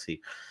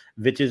orthodoxy,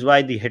 which is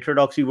why the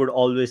heterodoxy would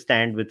always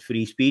stand with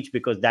free speech,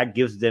 because that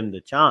gives them the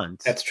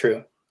chance. That's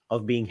true.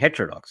 Of being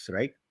heterodox,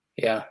 right?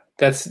 Yeah,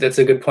 That's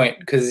a good point,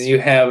 because you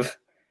have,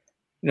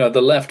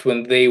 the left,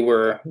 when they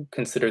were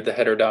considered the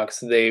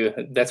heterodox,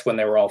 that's when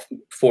they were all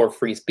for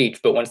free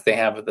speech. But once they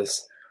have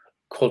this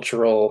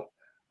cultural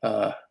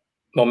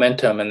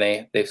momentum, and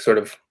they sort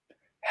of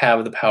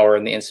have the power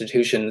in the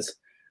institutions,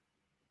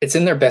 it's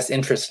in their best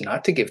interest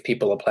not to give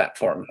people a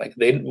platform. Like,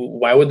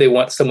 why would they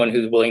want someone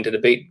who's willing to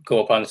debate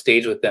go up on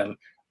stage with them?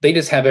 They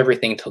just have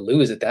everything to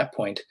lose at that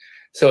point.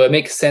 So it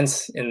makes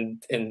sense in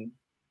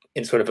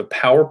sort of a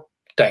power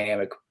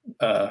dynamic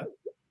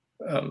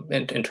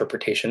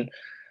interpretation,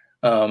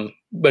 but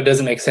it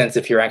doesn't make sense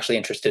if you're actually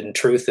interested in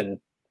truth and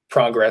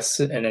progress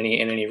in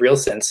any real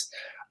sense,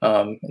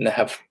 and to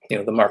have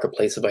the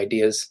marketplace of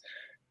ideas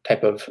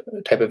type of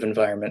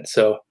environment.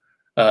 So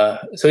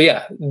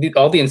yeah,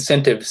 all the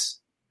incentives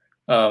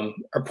are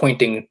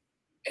pointing,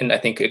 and I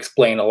think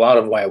explain a lot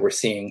of why we're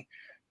seeing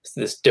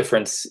this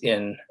difference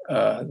in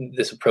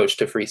this approach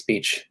to free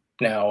speech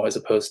now, as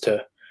opposed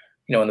to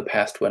in the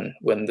past when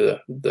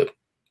the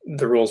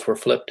rules were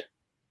flipped.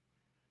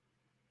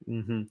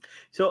 Mm-hmm.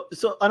 So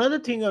another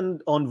thing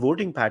on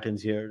voting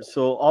patterns here.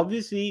 So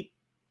obviously,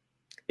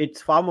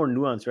 it's far more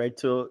nuanced, right?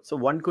 So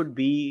one could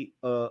be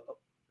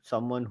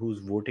someone who's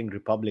voting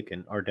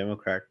Republican or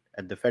Democrat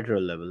at the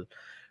federal level,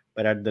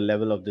 but at the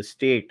level of the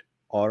state,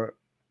 or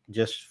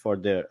just for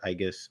their, I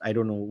guess, I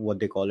don't know what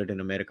they call it in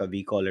America.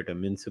 We call it a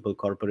municipal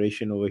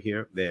corporation over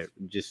here, where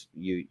just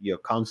your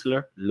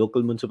counselor,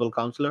 local municipal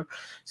counselor.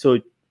 So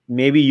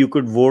maybe you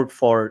could vote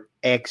for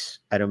X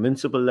at a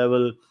municipal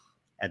level.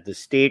 At the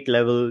state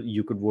level,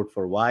 you could vote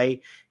for Y,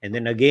 and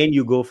then again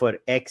you go for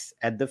X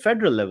at the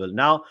federal level.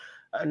 Now,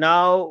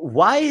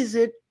 why is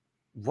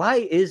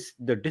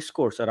the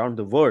discourse around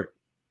the word,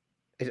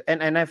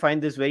 and I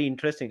find this very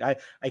interesting.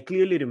 I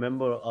clearly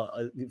remember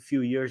a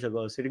few years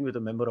ago sitting with a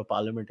member of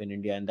parliament in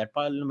India, and that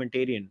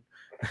parliamentarian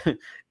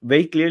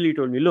very clearly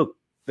told me, look,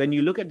 when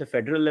you look at the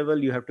federal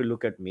level, you have to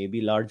look at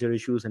maybe larger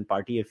issues and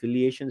party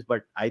affiliations,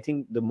 but I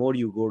think the more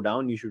you go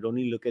down, you should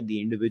only look at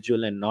the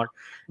individual and not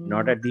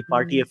at the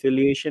party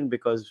affiliation,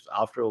 because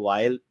after a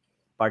while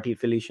party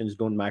affiliations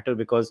don't matter,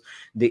 because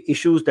the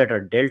issues that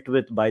are dealt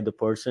with by the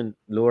person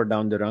lower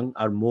down the rung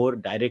are more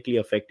directly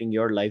affecting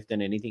your life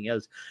than anything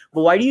else.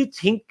 But why do you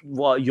think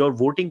your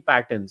voting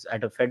patterns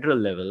at a federal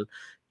level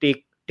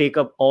take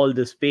up all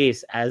the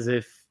space, as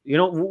if,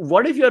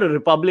 what if you're a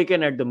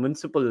Republican at the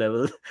municipal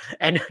level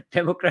and a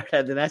Democrat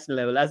at the national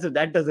level, as if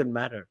that doesn't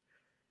matter?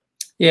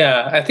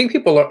 Yeah, I think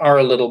people are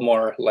a little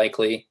more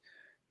likely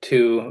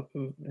to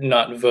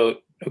not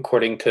vote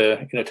according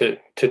to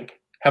to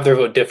have their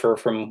vote differ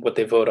from what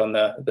they vote on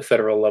the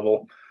federal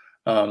level,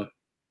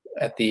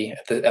 at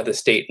the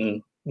state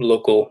and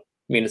local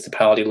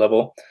municipality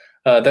level.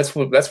 That's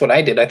what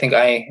I did. I think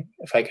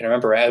if I can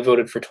remember, I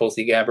voted for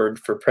Tulsi Gabbard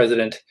for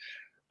president.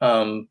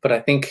 But I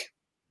think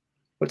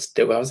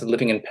I was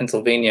living in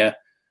Pennsylvania.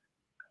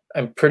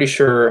 I'm pretty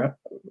sure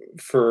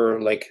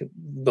for like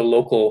the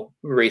local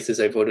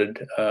races, I voted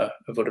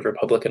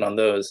Republican on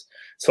those.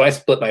 So I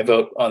split my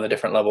vote on the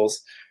different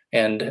levels,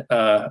 and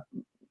I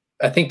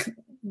think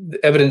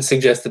the evidence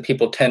suggests that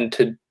people tend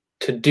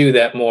to do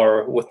that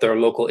more with their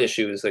local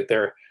issues. Like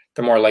they're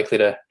more likely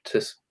to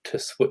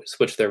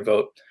switch their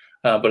vote,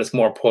 but it's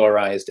more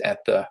polarized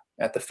at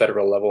the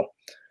federal level.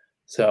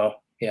 So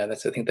yeah, I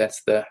think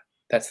that's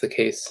the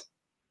case.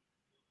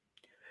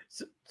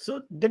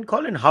 So then,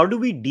 Colin, how do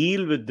we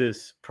deal with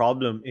this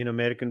problem in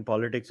American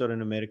politics or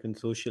in American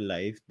social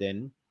life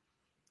then,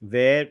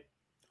 where,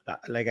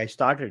 like I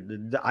started,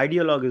 the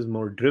ideologue is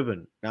more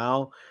driven?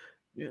 Now,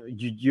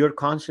 you're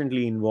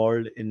constantly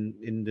involved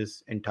in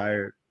this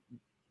entire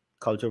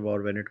culture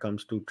war when it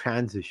comes to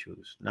trans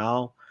issues.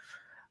 Now,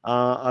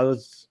 I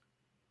was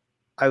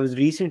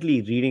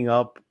recently reading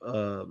up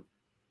uh,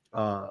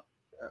 a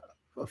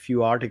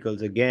few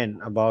articles again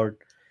about,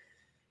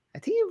 I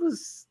think it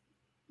was,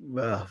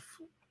 uh,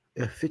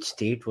 which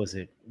state was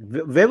it?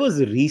 Where was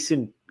the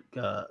recent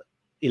uh,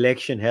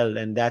 election held?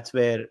 And that's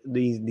where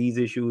these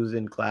issues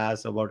in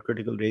class about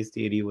critical race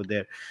theory were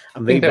there.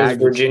 I'm I very think that was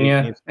bad with state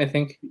Virginia. names. I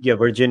think. Yeah,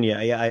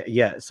 Virginia.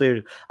 Yeah.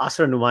 So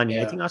Asra Numani.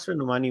 I Yeah. think Asra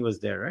Numani was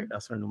there, right?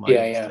 Asra Numani was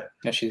Yeah. there.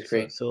 Yeah, she's So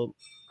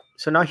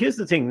great. now here's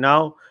the thing.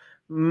 Now,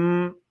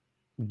 mm,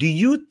 do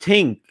you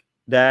think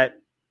that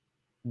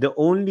the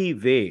only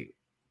way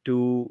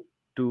to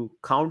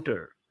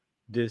counter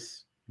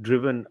this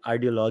driven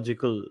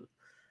ideological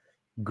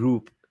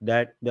group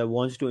that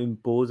wants to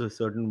impose a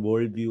certain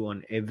worldview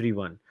on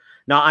everyone?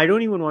 Now, I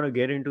don't even want to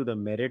get into the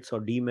merits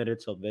or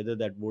demerits of whether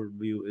that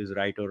worldview is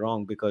right or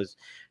wrong, because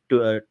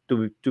to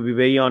be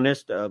very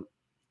honest, I'm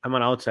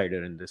an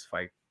outsider in this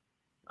fight.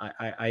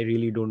 I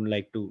really don't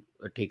like to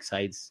take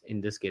sides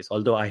in this case,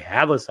 although I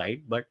have a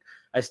side, but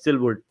I still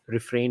would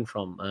refrain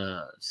from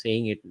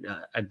saying it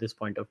at this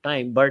point of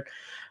time. But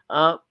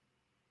uh,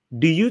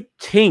 do you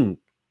think,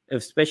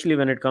 especially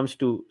when it comes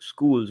to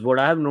schools, what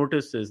I have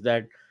noticed is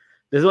that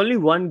there's only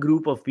one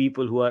group of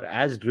people who are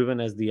as driven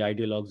as the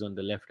ideologues on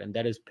the left, and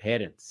that is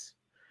parents.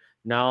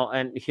 Now,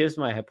 and here's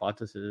my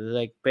hypothesis: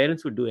 like,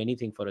 parents would do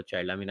anything for a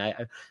child. I mean,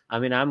 I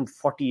mean, I'm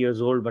 40 years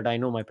old, but I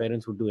know my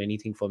parents would do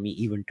anything for me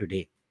even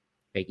today.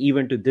 Like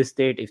even to this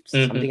date, if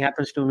something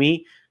happens to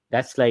me,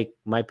 that's like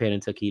my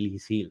parents'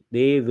 Achilles heel.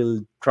 They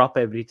will drop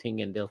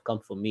everything and they'll come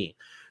for me.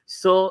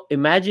 So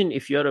imagine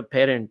if you're a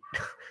parent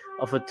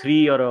of a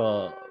 3 or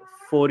a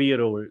 4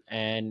 year old,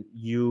 and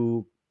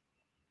you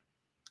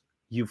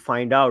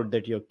find out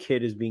that your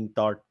kid is being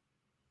taught,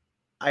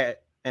 I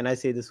and I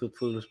say this with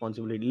full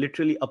responsibility,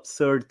 literally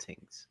absurd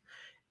things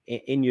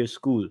in your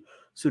school.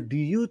 So do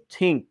you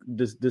think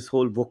this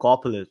whole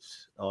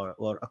vocopolis, or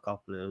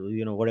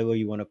acopolis, whatever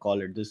you want to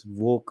call it, this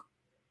woke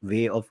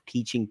way of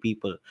teaching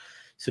people,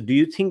 so do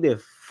you think they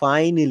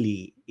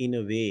finally, in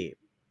a way,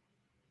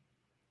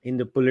 in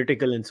the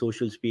political and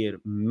social sphere,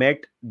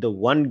 met the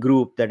one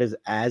group that is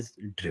as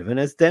driven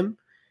as them,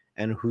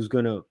 and who's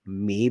going to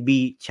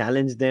maybe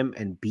challenge them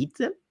and beat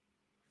them?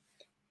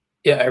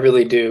 Yeah, I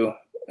really do.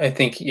 I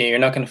think you're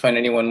not going to find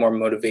anyone more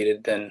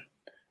motivated than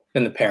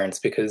the parents,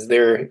 because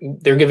they're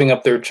giving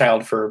up their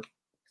child for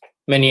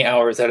many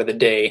hours out of the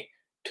day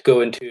to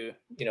go into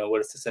what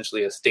is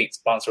essentially a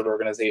state-sponsored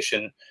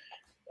organization.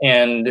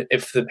 And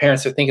if the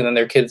parents are thinking that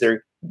their kids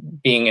are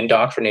being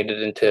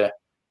indoctrinated into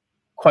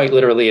quite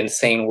literally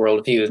insane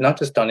worldviews, not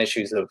just on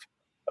issues of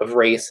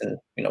race and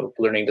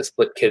learning to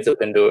split kids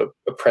up into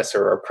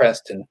oppressor or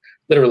oppressed, and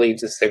literally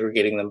just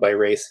segregating them by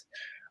race,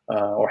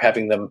 or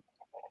having them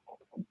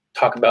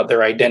talk about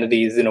their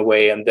identities in a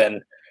way and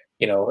then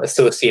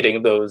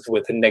associating those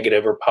with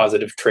negative or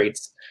positive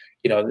traits.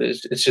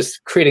 It's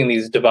just creating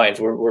these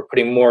divides. We're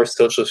putting more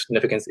social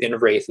significance in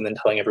race and then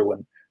telling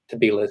everyone to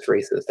be less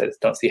racist. I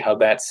just don't see how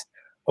that's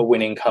a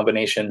winning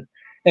combination.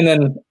 And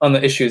then on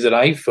the issues that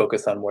I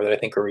focus on more, that I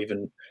think are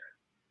even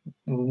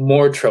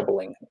more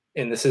troubling,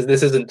 and this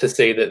isn't to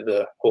say that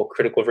the whole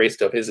critical race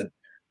stuff isn't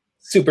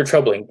super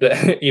troubling,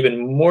 but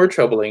even more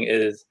troubling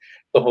is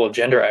the whole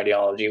gender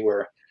ideology,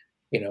 where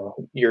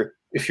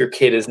if your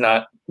kid is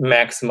not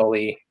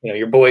maximally,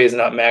 your boy is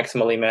not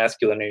maximally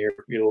masculine, or your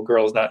little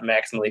girl is not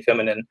maximally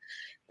feminine,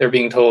 they're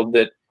being told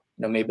that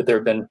maybe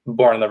they've been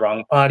born in the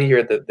wrong body,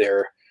 or that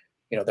they're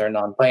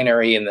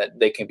non-binary, and that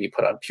they can be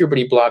put on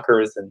puberty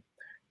blockers. And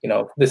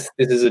this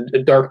is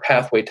a dark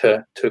pathway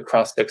to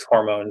cross-sex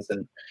hormones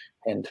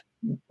and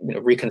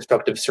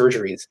reconstructive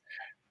surgeries.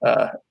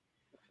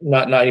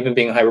 Not even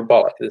being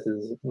hyperbolic. This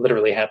is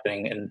literally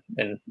happening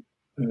in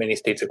many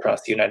states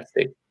across the United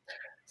States.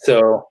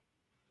 So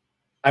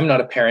I'm not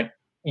a parent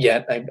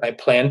yet. I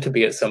plan to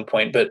be at some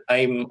point, but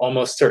I'm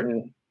almost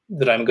certain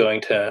that I'm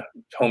going to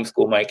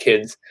homeschool my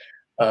kids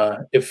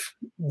if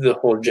the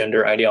whole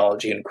gender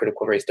ideology and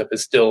critical race stuff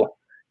is still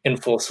in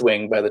full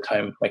swing by the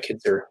time my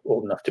kids are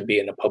old enough to be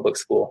in a public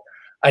school.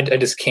 I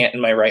just can't, in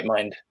my right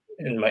mind,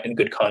 in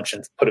good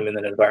conscience, put them in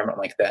an environment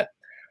like that.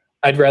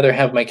 I'd rather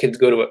have my kids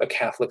go to a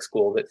Catholic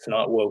school that's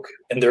not woke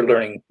and they're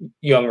learning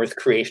young earth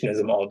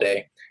creationism all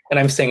day. And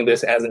I'm saying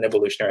this as an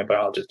evolutionary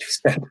biologist who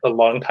spent a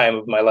long time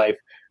of my life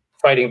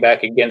fighting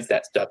back against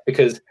that stuff,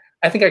 because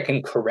I think I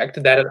can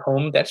correct that at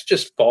home. That's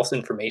just false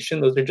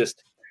information. Those are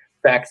just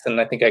facts. And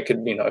I think I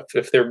could,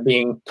 if they're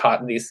being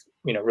taught these,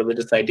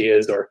 religious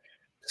ideas or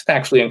just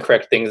factually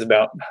incorrect things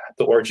about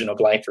the origin of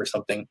life or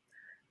something,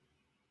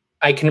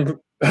 I can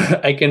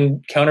I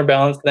can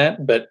counterbalance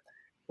that. But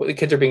what the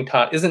kids are being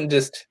taught isn't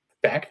just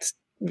facts,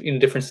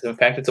 differences in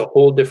fact. It's a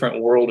whole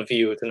different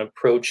worldview. It's an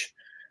approach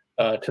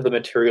to the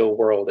material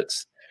world.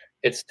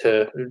 It's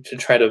to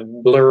try to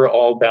blur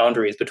all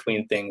boundaries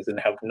between things and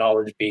have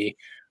knowledge be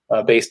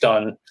based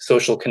on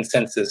social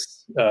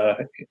consensus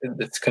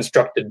that's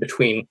constructed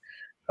between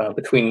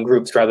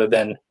groups, rather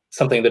than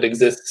something that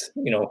exists,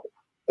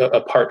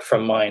 apart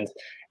from minds.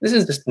 This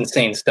is just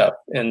insane stuff.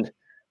 And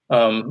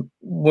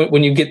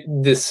when you get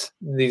these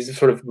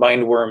sort of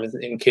mind worms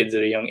in kids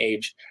at a young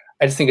age,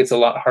 I just think it's a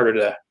lot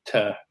harder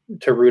to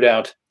root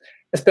out,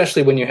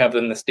 especially when you have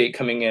them in the state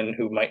coming in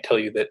who might tell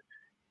you that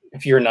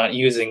if you're not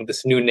using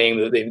this new name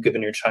that they've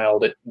given your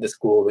child at the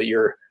school, that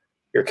you're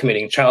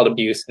committing child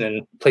abuse. And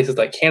in places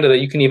like Canada,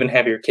 you can even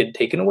have your kid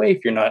taken away if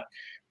you're not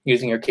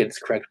using your kid's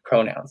correct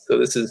pronouns. So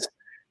this is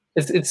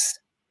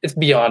it's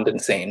beyond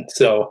insane.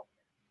 So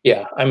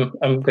yeah, I'm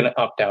going to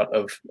opt out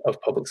of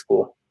public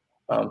school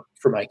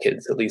for my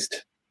kids, at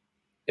least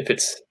if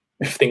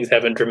things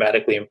haven't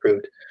dramatically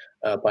improved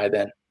by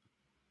then.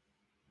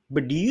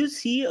 But do you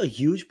see a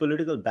huge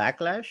political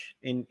backlash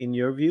in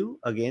your view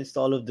against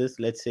all of this,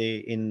 let's say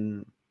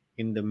in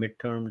the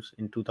midterms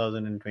in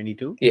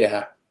 2022?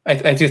 Yeah,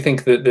 I do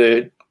think that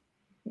the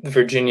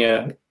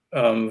Virginia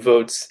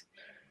votes,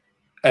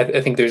 I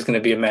think there's going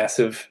to be a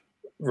massive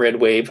red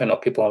wave. I know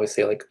people always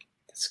say, like,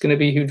 it's going to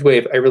be a huge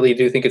wave. I really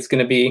do think it's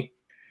going to be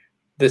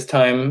this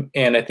time.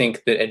 And I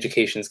think that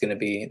education is going to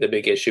be the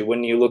big issue.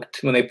 When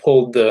they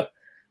polled the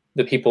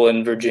people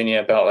in Virginia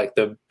about like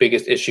the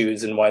biggest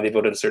issues and why they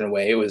voted a certain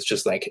way, it was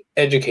just like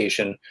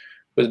education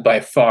was by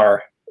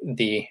far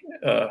the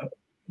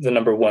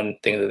number one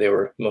thing that they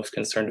were most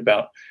concerned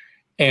about.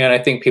 And I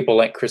think people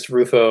like Chris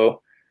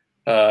Rufo,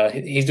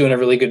 he's doing a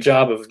really good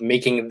job of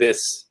making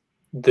this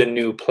the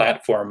new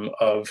platform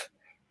of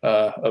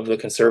the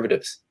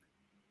conservatives.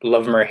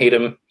 Love him or hate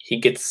him, he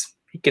gets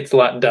a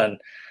lot done.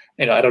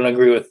 I don't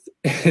agree with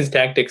his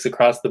tactics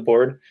across the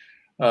board,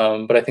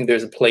 but I think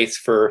there's a place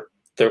for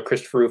the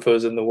Christopher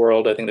Rufos in the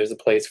world. I think there's a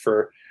place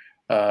for,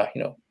 I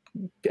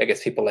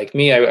guess people like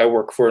me. I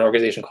work for an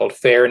organization called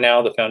FAIR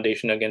now, the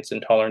Foundation Against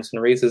Intolerance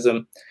and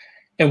Racism,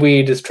 and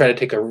we just try to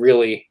take a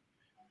really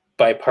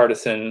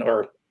nonpartisan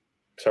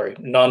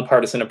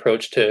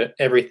approach to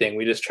everything.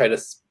 We just try to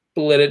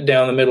split it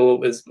down the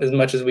middle as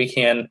much as we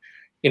can,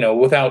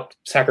 without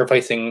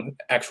sacrificing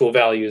actual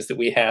values that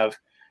we have.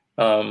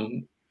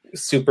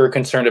 Super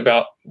concerned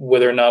about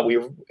whether or not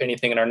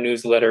anything in our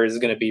newsletter is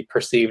going to be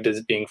perceived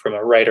as being from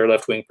a right or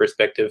left wing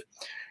perspective,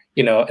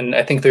 and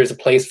I think there's a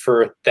place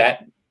for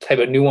that type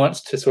of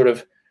nuance to sort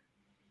of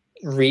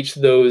reach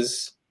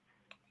those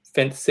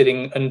fence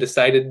sitting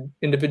undecided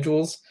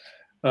individuals.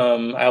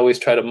 I always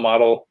try to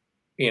model,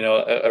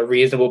 a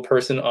reasonable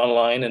person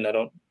online, and I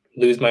don't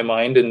lose my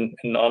mind in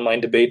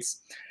online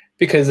debates,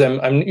 because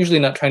I'm usually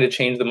not trying to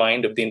change the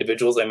mind of the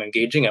individuals I'm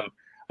engaging.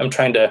 I'm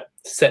trying to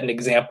set an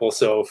example.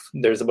 So if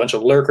there's a bunch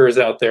of lurkers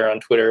out there on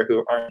Twitter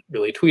who aren't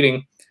really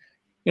tweeting,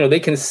 they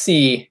can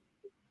see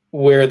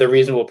where the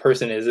reasonable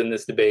person is in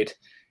this debate,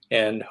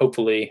 and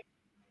hopefully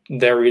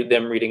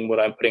them reading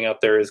what I'm putting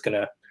out there is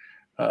going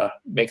to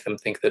make them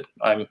think that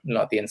I'm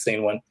not the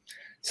insane one.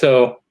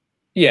 So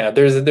yeah,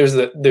 there's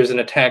an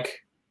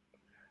attack.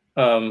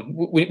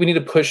 We need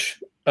to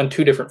push on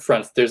two different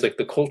fronts. There's like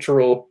the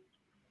cultural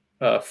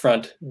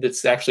front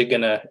that's actually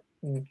going to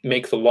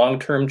make the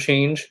long-term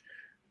change.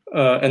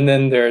 And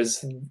then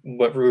there's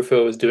what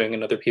Rufo is doing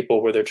and other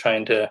people, where they're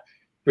trying to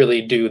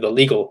really do the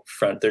legal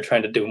front. They're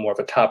trying to do more of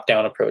a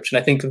top-down approach.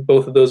 And I think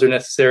both of those are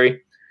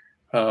necessary.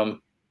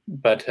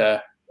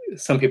 But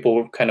some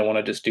people kind of want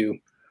to just do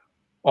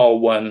all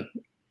one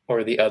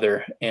or the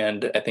other.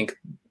 And I think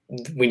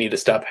we need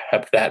to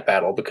have that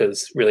battle,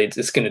 because really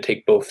it's going to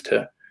take both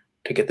to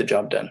get the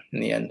job done in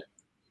the end.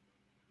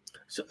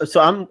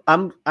 So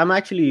I'm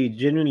actually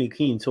genuinely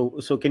keen.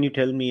 So can you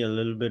tell me a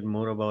little bit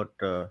more about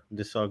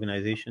this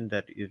organization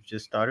that you've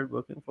just started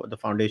working for, the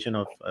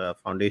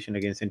Foundation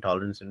Against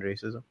Intolerance and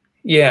Racism?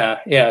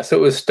 Yeah. So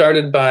it was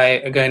started by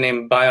a guy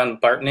named Bion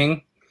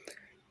Bartning.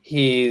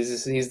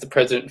 He's the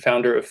president and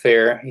founder of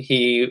FAIR.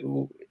 He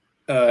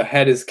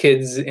had his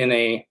kids in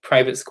a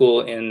private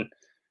school in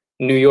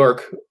New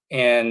York,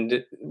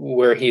 and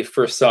where he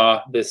first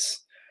saw this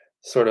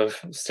sort of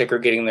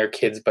segregating their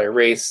kids by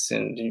race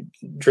and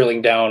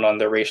drilling down on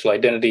their racial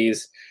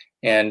identities,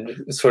 and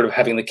sort of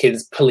having the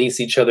kids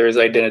police each other's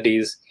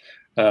identities,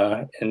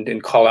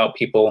 and call out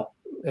people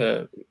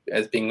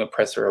as being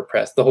oppressed or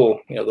oppressed. The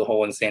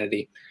whole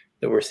insanity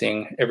that we're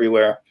seeing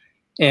everywhere.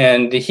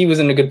 And he was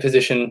in a good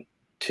position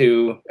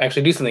to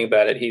actually do something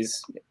about it.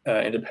 He's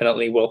an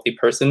independently wealthy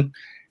person,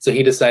 so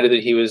he decided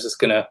that he was just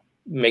going to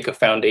make a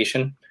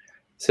foundation.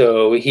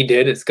 So he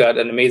did. It's got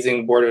an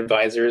amazing board of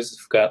advisors.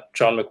 It's got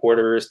John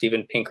McWhorter,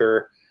 Steven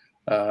Pinker,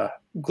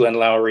 Glenn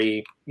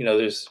Lowry.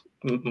 There's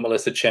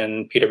Melissa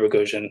Chen, Peter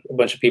Boghossian, a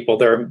bunch of people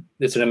there.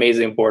 It's an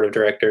amazing board of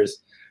directors,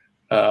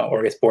 or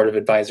I guess board of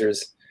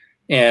advisors.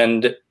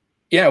 And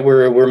yeah,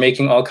 we're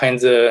making all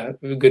kinds of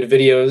good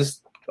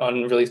videos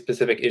on really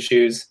specific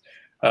issues.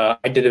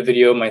 I did a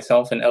video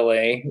myself in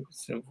LA,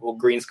 we'll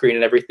green screen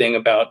and everything,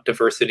 about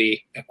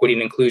diversity, equity,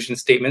 and inclusion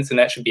statements, and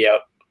that should be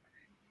out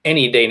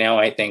any day now,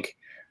 I think.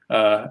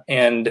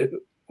 And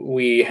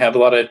we have a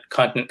lot of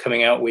content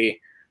coming out.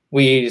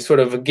 We sort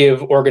of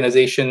give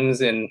organizations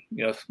and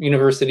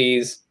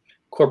universities,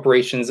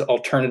 corporations,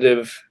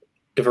 alternative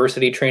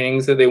diversity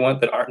trainings that they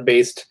want, that aren't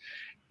based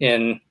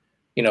in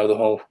the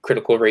whole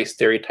critical race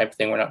theory type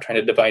thing. We're not trying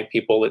to divide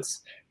people.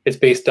 It's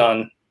based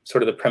on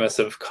sort of the premise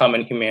of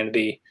common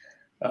humanity,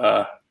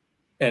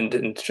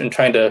 and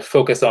trying to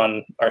focus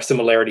on our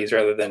similarities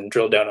rather than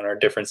drill down on our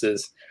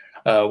differences.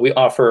 We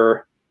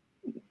offer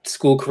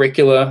school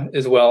curricula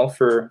as well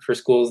for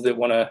schools that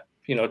want to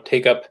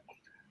take up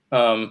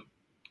an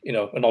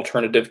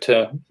alternative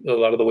to a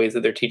lot of the ways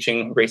that they're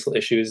teaching racial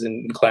issues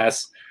in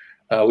class.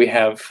 We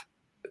have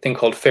a thing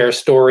called Fair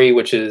Story,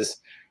 which is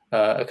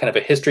a kind of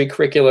a history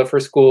curricula for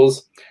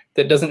schools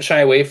that doesn't shy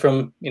away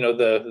from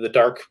the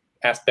dark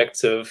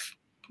aspects of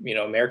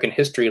American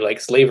history,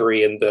 like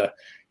slavery and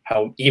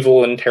how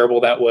evil and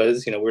terrible that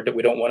was. We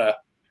don't want to,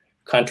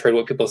 contrary to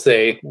what people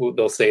say,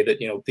 they'll say that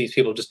these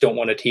people just don't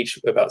want to teach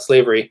about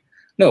slavery.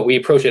 No, we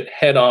approach it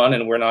head on,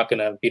 and we're not going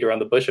to beat around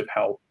the bush of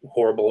how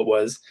horrible it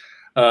was.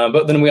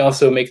 But then we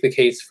also make the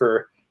case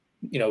for,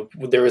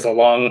 there was a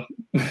long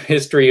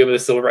history of the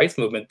civil rights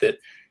movement that,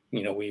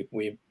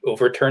 we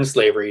overturned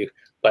slavery.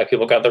 Black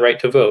people got the right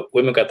to vote.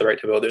 Women got the right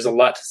to vote. There's a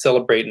lot to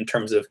celebrate in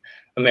terms of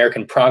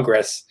American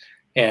progress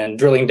and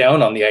drilling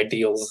down on the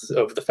ideals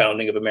of the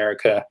founding of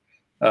America,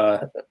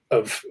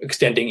 of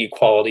extending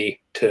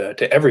equality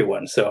to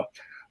everyone. So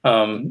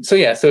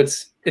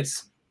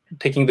it's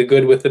taking the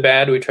good with the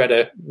bad. We try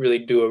to really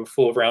do a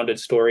full rounded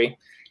story.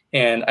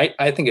 And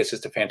I think it's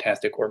just a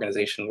fantastic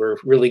organization. We're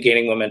really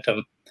gaining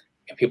momentum,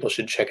 and people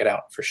should check it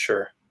out for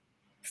sure.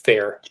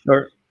 FAIR.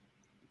 Sure.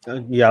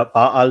 Yeah,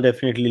 I'll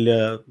definitely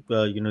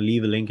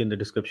leave a link in the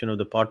description of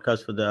the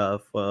podcast for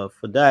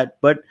that.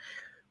 But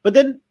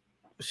then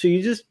So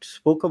you just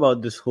spoke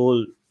about this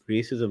whole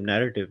racism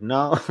narrative.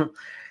 Now,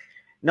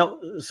 now,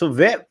 so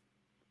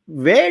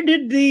where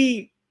did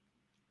the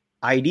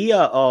idea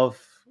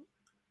of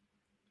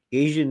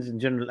Asians in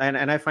general,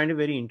 and I find it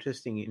very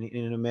interesting.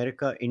 In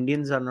America,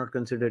 Indians are not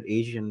considered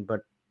Asian,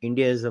 but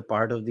India is a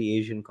part of the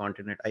Asian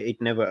continent.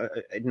 It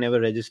never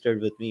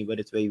registered with me, but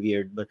it's very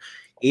weird. But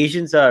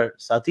Asians are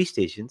Southeast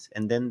Asians,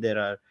 and then there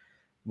are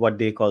what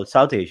they call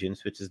South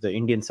Asians, which is the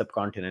Indian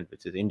subcontinent,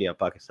 which is India,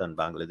 Pakistan,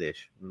 Bangladesh,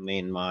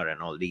 Myanmar,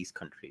 and all these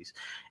countries.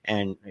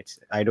 And it's,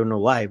 I don't know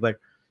why, but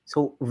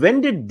so when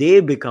did they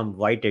become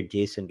white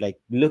adjacent? Like,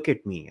 look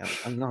at me,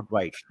 I'm not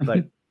white,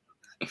 but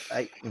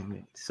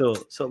so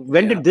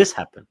when Yeah. did this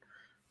happen?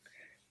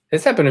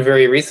 This happened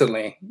very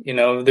recently.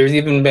 There's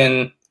even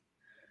been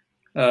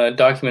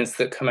documents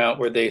that come out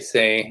where they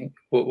say,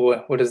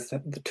 what is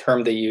the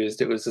term they used?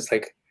 It was just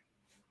like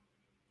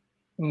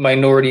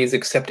minorities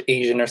except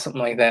Asian or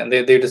something like that.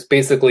 They're just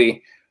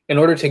basically, in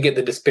order to get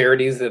the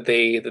disparities that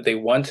they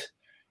want,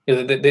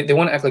 they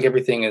want to act like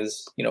everything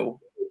is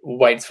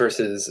whites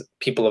versus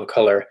people of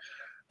color,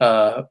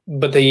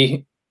 but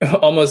they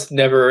almost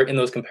never in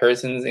those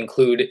comparisons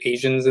include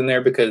Asians in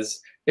there, because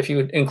if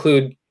you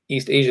include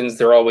East Asians,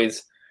 they're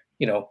always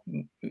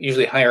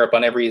usually higher up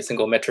on every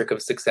single metric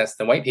of success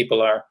than white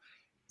people are.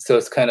 So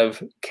it's kind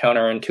of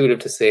counterintuitive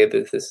to say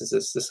that this is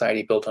a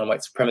society built on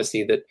white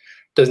supremacy that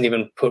doesn't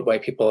even put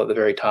white people at the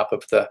very top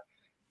of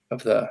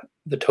the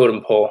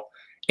totem pole.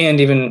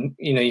 And even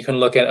you can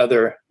look at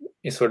other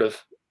sort of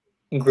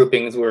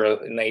groupings where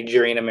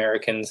Nigerian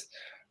Americans,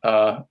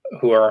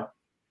 who are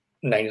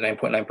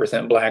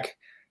 99.9% black,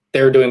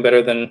 they're doing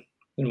better than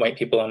white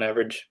people on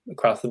average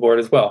across the board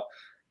as well.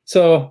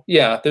 So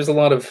yeah, there's a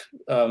lot of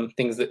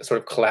things that sort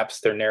of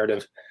collapse their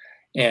narrative,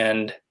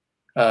 and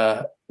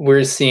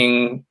we're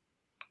seeing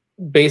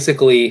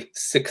basically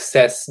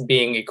success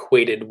being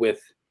equated with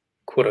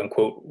quote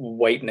unquote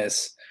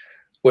whiteness,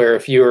 where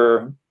if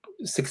you're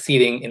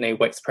succeeding in a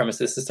white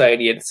supremacist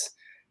society,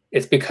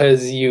 it's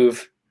because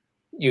you've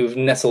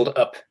nestled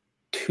up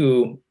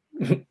to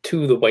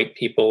the white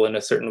people in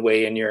a certain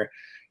way, and you're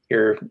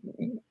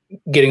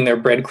getting their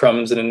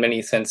breadcrumbs, and in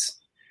many sense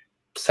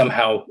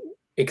somehow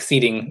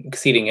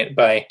exceeding it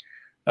by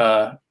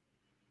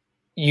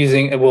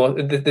using, well,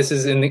 this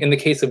is in the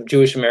case of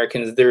Jewish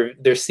Americans,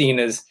 they're seen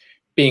as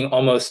being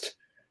almost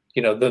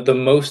the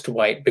most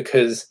white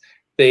because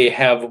they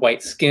have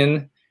white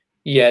skin,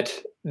 yet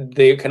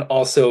they can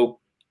also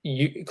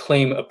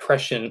claim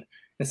oppression,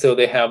 and so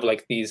they have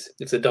like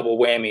it's a double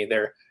whammy.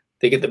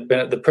 They get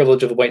the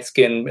privilege of white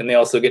skin, and they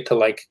also get to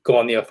like go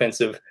on the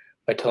offensive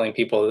by telling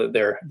people that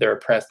they're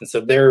oppressed, and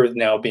so they're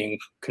now being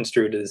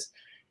construed as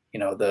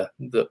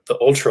the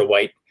ultra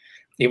white,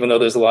 even though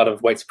there's a lot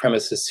of white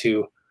supremacists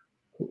who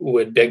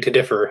would beg to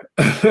differ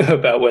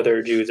about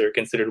whether Jews are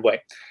considered white.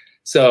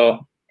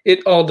 So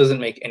it all doesn't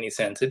make any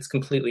sense. It's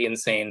completely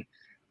insane.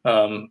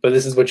 But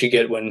this is what you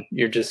get when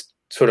you're just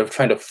sort of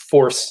trying to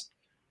force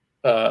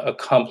a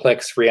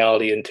complex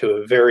reality into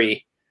a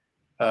very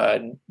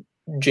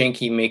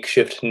janky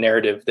makeshift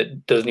narrative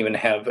that doesn't even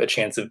have a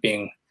chance of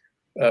being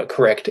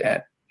correct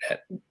at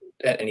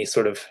any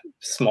sort of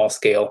small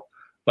scale,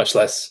 much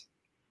less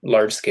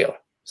large scale.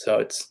 So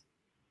it's,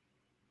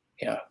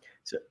 yeah.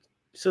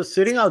 So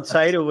sitting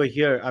outside over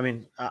here, I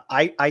mean,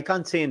 I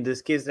can't say in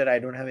this case that I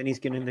don't have any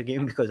skin in the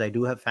game, because I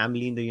do have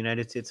family in the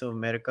United States of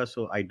America,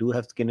 so I do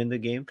have skin in the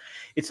game.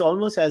 It's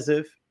almost as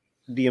if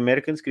the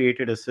Americans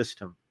created a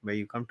system where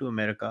you come to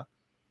America,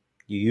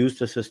 you use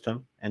the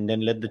system, and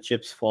then let the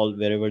chips fall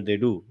wherever they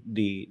do.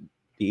 The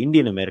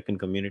Indian American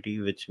community,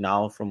 which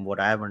now, from what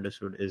I have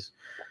understood, is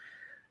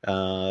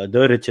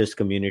the richest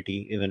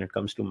community when it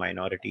comes to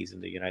minorities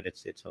in the United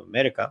States of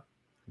America,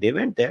 they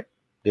went there,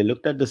 they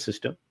looked at the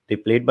system, they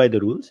played by the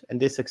rules, and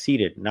they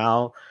succeeded.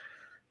 Now,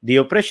 the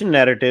oppression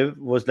narrative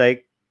was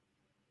like,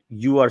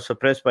 you are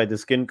suppressed by the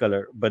skin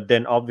color, but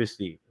then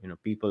obviously,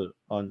 people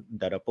on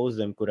that oppose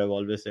them could have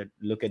always said,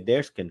 look at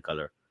their skin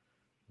color.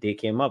 They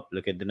came up.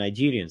 Look at the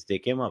Nigerians. They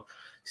came up.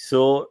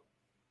 So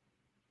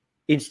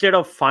instead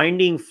of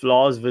finding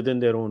flaws within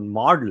their own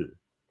model,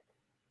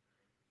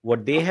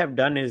 what they have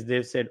done is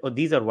they've said, oh,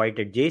 these are white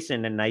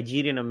adjacent, and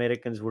Nigerian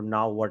Americans would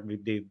now, what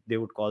they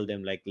would call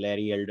them, like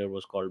Larry Elder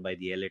was called by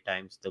the LA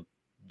Times, the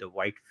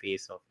white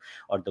face of,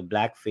 or the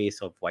black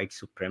face of white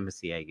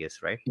supremacy, I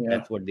guess, right? Yeah.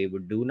 That's what they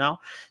would do now.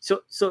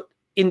 So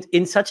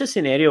in such a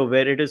scenario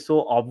where it is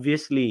so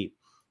obviously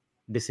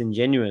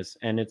disingenuous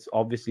and it's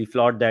obviously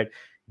flawed, that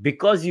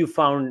because you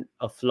found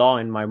a flaw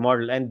in my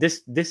model, and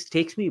this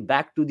takes me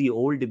back to the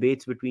old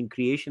debates between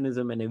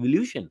creationism and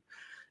evolution.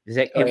 It's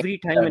like every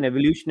time an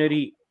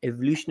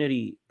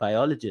evolutionary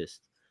biologist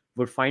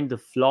would find the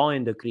flaw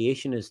in the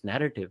creationist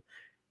narrative,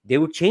 they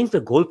would change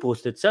the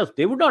goalpost itself.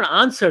 They would not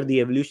answer the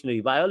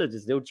evolutionary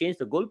biologists. They would change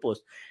the goalpost.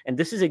 And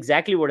this is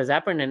exactly what has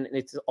happened. And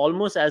it's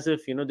almost as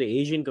if, the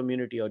Asian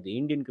community or the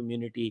Indian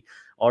community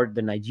or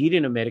the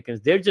Nigerian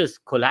Americans, they're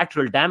just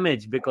collateral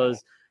damage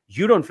because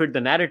you don't fit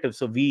the narrative.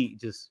 So we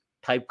just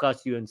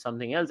typecast you in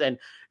something else. And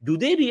do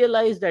they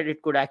realize that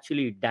it could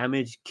actually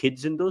damage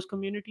kids in those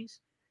communities?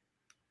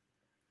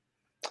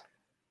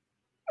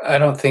 I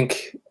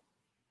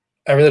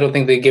really don't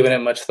think they've given it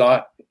much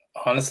thought,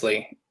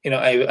 honestly.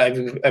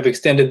 I've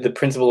extended the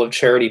principle of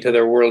charity to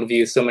their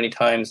worldview so many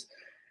times,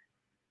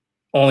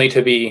 only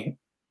to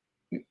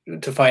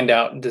find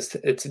out just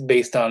it's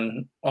based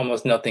on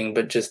almost nothing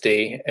but just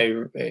a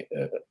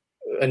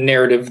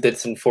narrative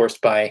that's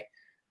enforced by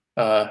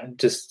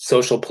just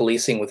social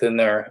policing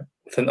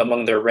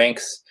among their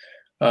ranks,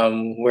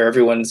 where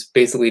everyone's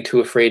basically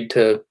too afraid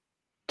to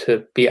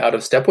be out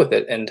of step with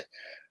it. And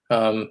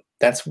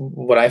that's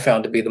what I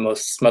found to be the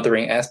most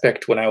smothering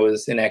aspect when I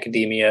was in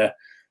academia,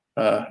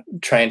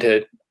 trying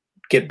to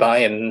get by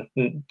and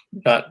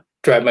not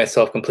drive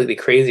myself completely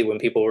crazy when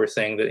people were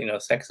saying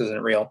that sex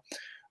isn't real.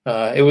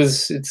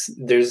 There's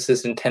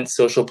this intense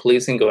social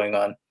policing going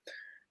on,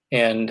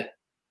 and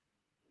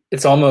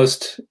it's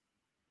almost,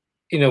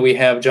 we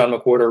have John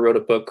McWhorter wrote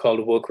a book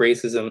called Woke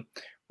Racism,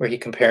 where he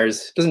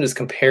doesn't just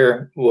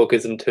compare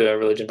wokeism to a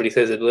religion, but he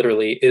says it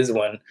literally is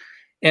one.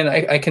 And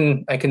I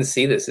can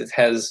see this. It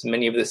has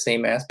many of the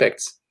same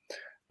aspects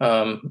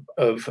of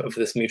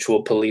this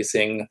mutual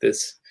policing,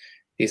 these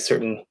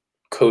certain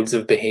codes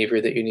of behavior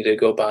that you need to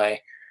go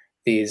by,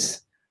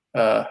 these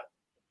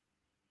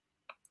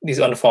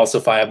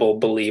unfalsifiable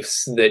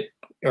beliefs that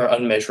are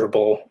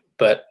unmeasurable,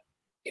 but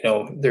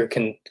they're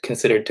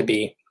considered to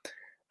be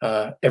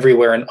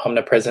everywhere and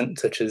omnipresent,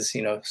 such as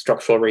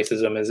structural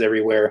racism is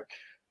everywhere.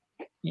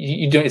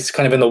 It's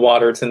kind of in the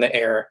water, it's in the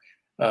air.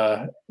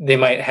 They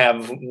might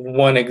have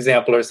one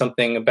example or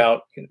something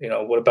about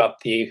what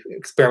about the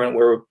experiment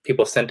where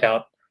people sent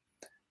out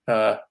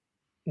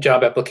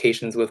job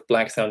applications with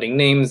black sounding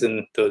names,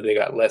 and though they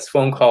got less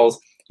phone calls,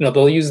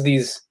 they'll use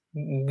these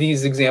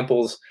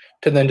examples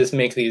to then just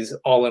make these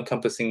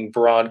all-encompassing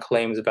broad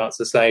claims about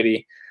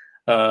society,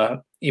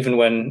 even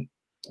when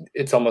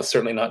it's almost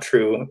certainly not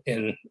true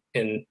in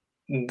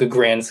the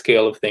grand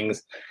scale of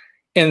things.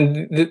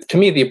 And to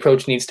me, the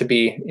approach needs to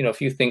be,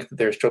 if you think that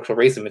there's structural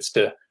racism, it's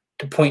to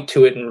point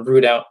to it and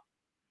root out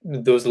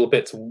those little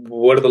bits.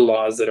 What are the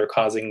laws that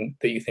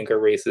you think are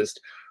racist?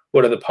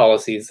 What are the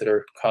policies that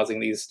are causing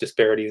these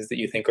disparities that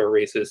you think are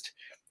racist?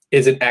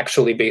 Is it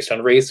actually based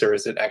on race, or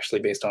is it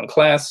actually based on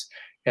class?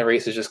 And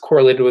race is just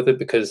correlated with it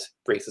because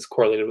race is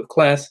correlated with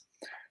class.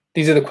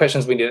 These are the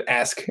questions we need to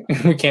ask.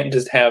 We can't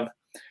just have,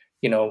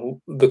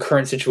 the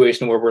current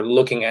situation where we're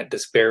looking at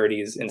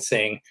disparities and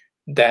saying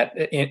that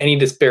any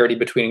disparity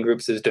between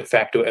groups is de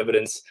facto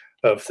evidence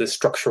of the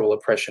structural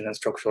oppression and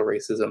structural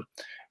racism,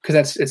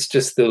 because it's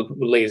just the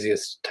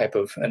laziest type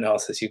of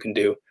analysis you can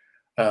do,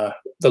 the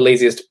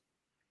laziest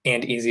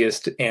and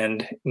easiest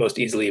and most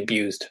easily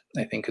abused,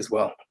 I think, as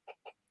well.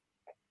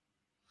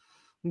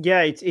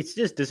 Yeah, it's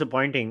just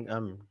disappointing.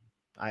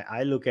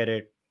 I look at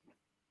it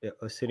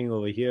sitting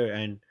over here,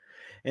 and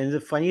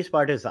the funniest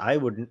part is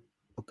I've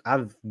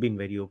been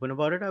very open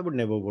about it. I would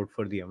never vote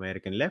for the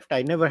American left.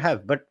 I never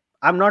have, but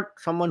I'm not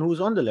someone who's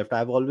on the left.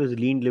 I've always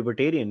leaned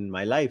libertarian in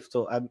my life,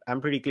 so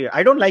I'm pretty clear.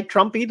 I don't like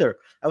Trump either.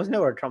 I was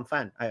never a Trump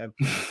fan. I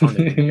found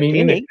him Me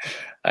neither.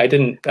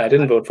 entertaining. I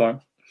didn't vote for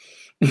him.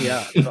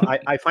 Yeah, so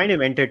I find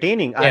him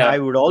entertaining. Yeah. I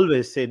would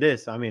always say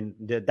this. I mean,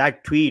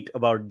 that tweet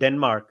about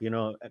Denmark,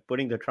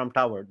 putting the Trump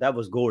Tower, that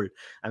was gold.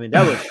 I mean,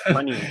 that was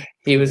funny.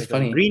 He was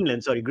funny.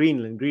 Greenland.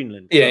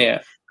 Yeah,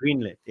 yeah.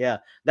 Greenland. Yeah,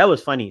 that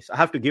was funny. So I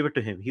have to give it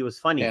to him. He was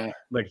funny, Yeah.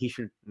 but he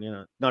should,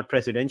 not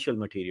presidential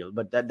material.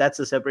 But that's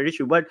a separate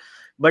issue. But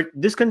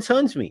this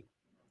concerns me.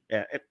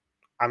 Yeah,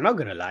 I'm not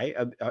gonna lie.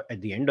 At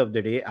the end of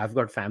the day, I've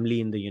got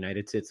family in the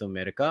United States of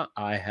America.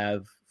 I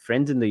have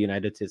friends in the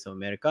United States of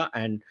America,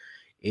 and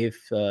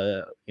if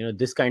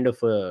this kind of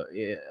a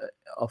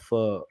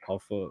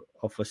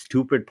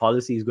stupid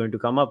policy is going to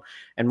come up,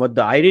 and what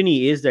the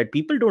irony is that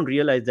people don't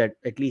realize that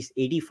at least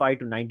 85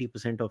 to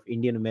 90% of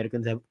Indian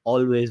Americans have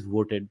always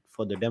voted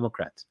for the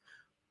Democrats,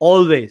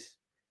 always,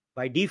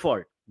 by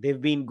default.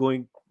 They've been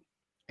going,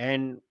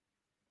 and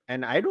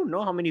I don't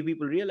know how many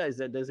people realize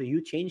that there's a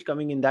huge change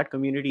coming in that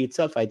community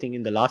itself. I think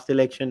in the last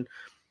election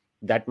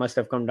that must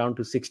have come down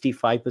to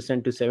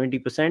 65% to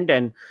 70%,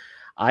 and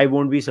I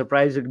won't be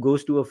surprised it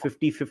goes to a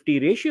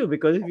 50-50 ratio,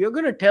 because if you're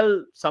going to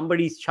tell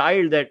somebody's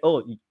child that,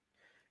 oh,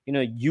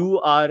 you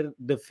are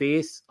the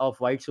face of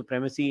white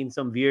supremacy in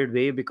some weird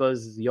way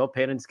because your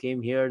parents came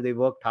here, they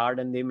worked hard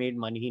and they made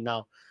money,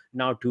 now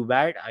too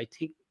bad, I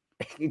think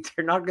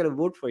they're not going to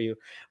vote for you.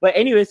 But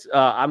anyways,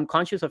 I'm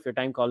conscious of your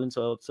time, Colin,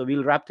 so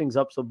we'll wrap things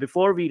up. So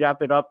before we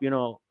wrap it up,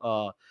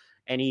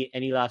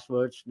 any last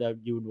words that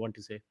you would want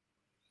to say?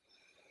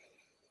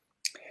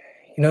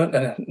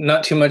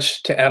 Not too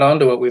much to add on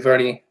to what we've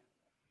already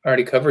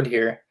covered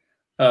here.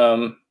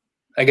 I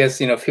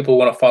guess, if people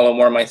want to follow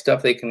more of my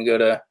stuff, they can go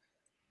to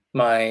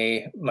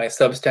my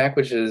Substack,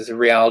 which is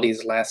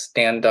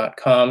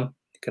realitieslaststand.com.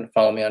 You can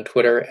follow me on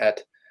Twitter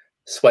at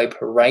Swipe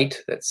Right.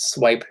 That's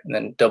Swipe and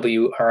then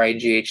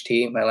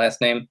WRIGHT, my last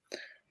name.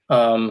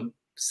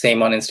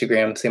 Same on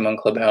Instagram, same on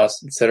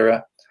Clubhouse,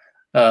 etc.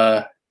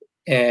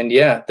 And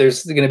yeah,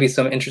 there's going to be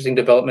some interesting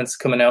developments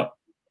coming out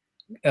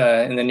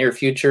in the near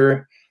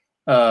future,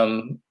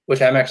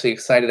 which I'm actually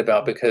excited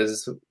about,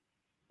 because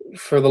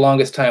for the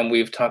longest time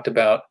we've talked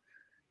about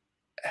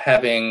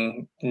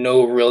having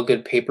no real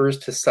good papers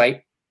to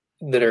cite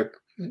that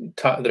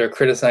are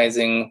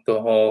criticizing the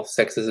whole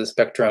sex as a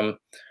spectrum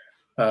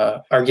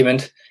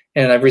argument.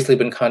 And I've recently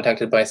been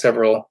contacted by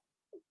several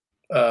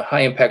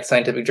high impact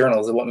scientific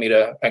journals that want me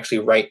to actually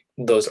write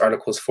those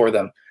articles for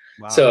them.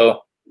 Wow. So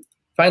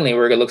finally,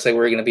 it looks like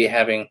we're going to be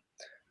having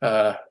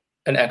an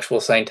actual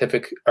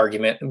scientific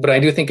argument. But I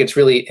do think it's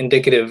really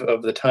indicative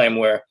of the time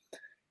where,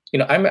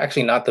 I'm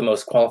actually not the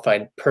most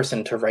qualified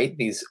person to write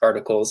these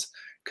articles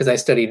because I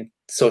studied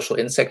social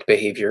insect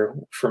behavior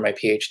for my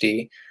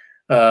PhD.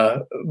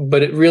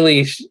 But it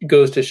really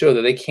goes to show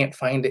that they can't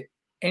find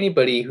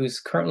anybody who's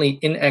currently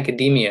in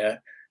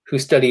academia who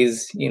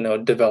studies,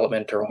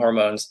 development or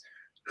hormones,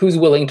 who's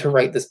willing to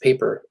write this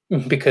paper,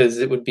 because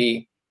it would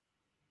be,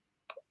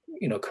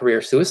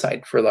 career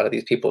suicide for a lot of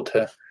these people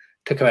to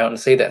come out and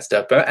say that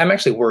stuff. But I'm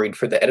actually worried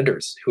for the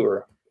editors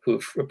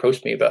who've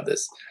approached me about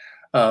this.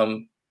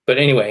 But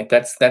anyway,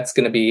 that's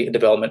going to be a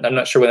development. I'm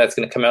not sure when that's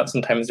going to come out.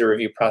 Sometimes the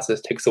review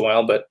process takes a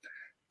while, but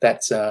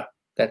that's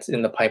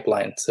in the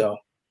pipeline. So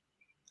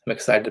I'm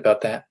excited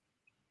about that.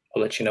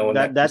 I'll let you know when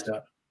that comes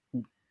out.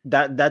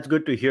 That's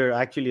good to hear.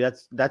 Actually,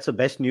 that's the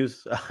best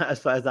news as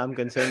far as I'm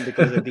concerned,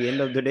 because at the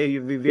end of the day,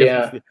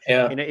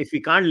 if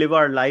we can't live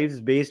our lives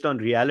based on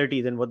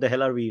reality, then what the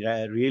hell are we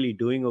really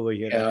doing over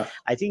here? Yeah.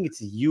 I think it's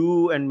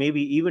you and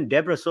maybe even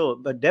Deborah.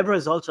 But Deborah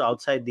is also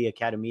outside the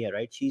academia,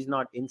 right? She's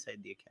not inside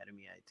the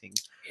academia, I think.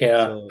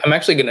 Yeah. So, I'm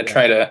actually going to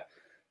try to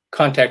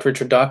contact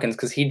Richard Dawkins,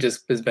 because he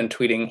just has been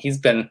tweeting. He's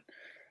been,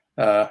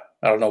 I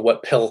don't know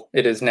what pill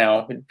it is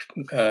now,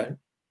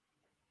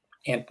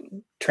 and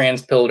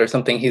trans-pilled or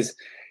something. He's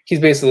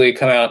basically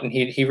come out, and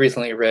he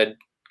recently read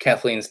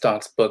Kathleen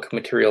Stock's book,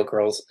 Material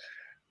Girls,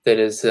 that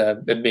is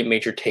a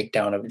major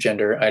takedown of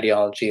gender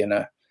ideology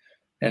and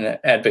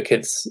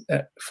advocates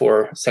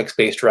for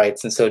sex-based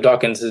rights. And so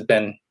Dawkins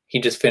he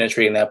just finished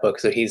reading that book,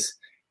 so he's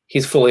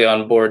fully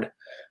on board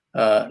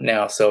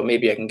now. So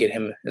maybe I can get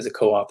him as a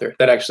co-author.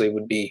 That actually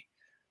would be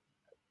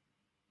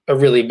a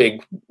really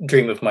big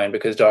dream of mine,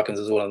 because Dawkins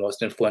is one of the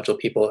most influential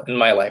people in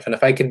my life. And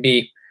if I could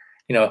be,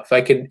 if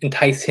I could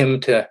entice him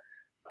to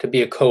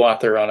be a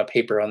co-author on a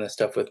paper on this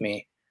stuff with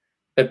me,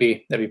 that'd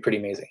be pretty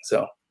amazing.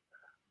 So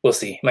we'll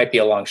see. Might be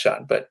a long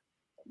shot, but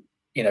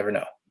you never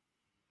know.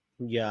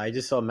 Yeah, I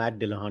just saw Matt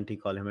Dillahunty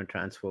call him a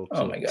transphobe.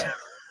 Oh my God.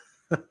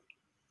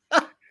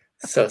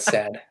 So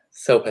sad.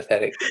 So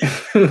pathetic.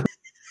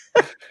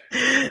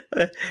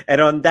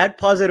 And on that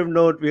positive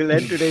note, we'll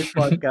end today's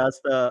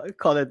podcast.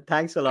 Colin,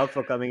 thanks a lot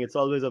for coming. It's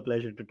always a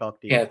pleasure to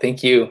talk to you. Yeah,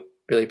 thank you.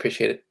 Really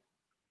appreciate it.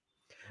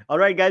 All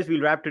right, guys,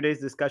 we'll wrap today's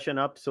discussion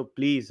up. So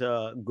please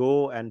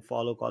go and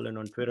follow Colin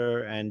on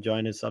Twitter and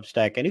join his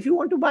Substack. And if you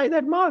want to buy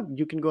that mug,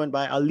 you can go and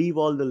buy. I'll leave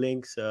all the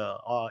links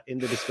in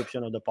the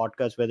description of the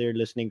podcast, whether you're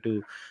listening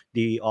to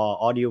the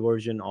audio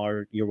version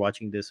or you're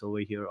watching this over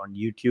here on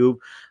YouTube.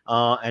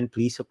 And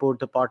please support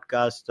the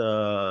podcast.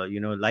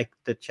 Like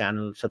the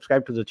channel,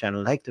 subscribe to the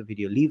channel, like the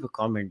video, leave a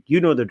comment. You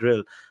know the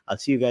drill. I'll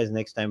see you guys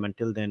next time.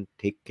 Until then,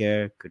 take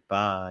care.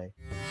 Goodbye.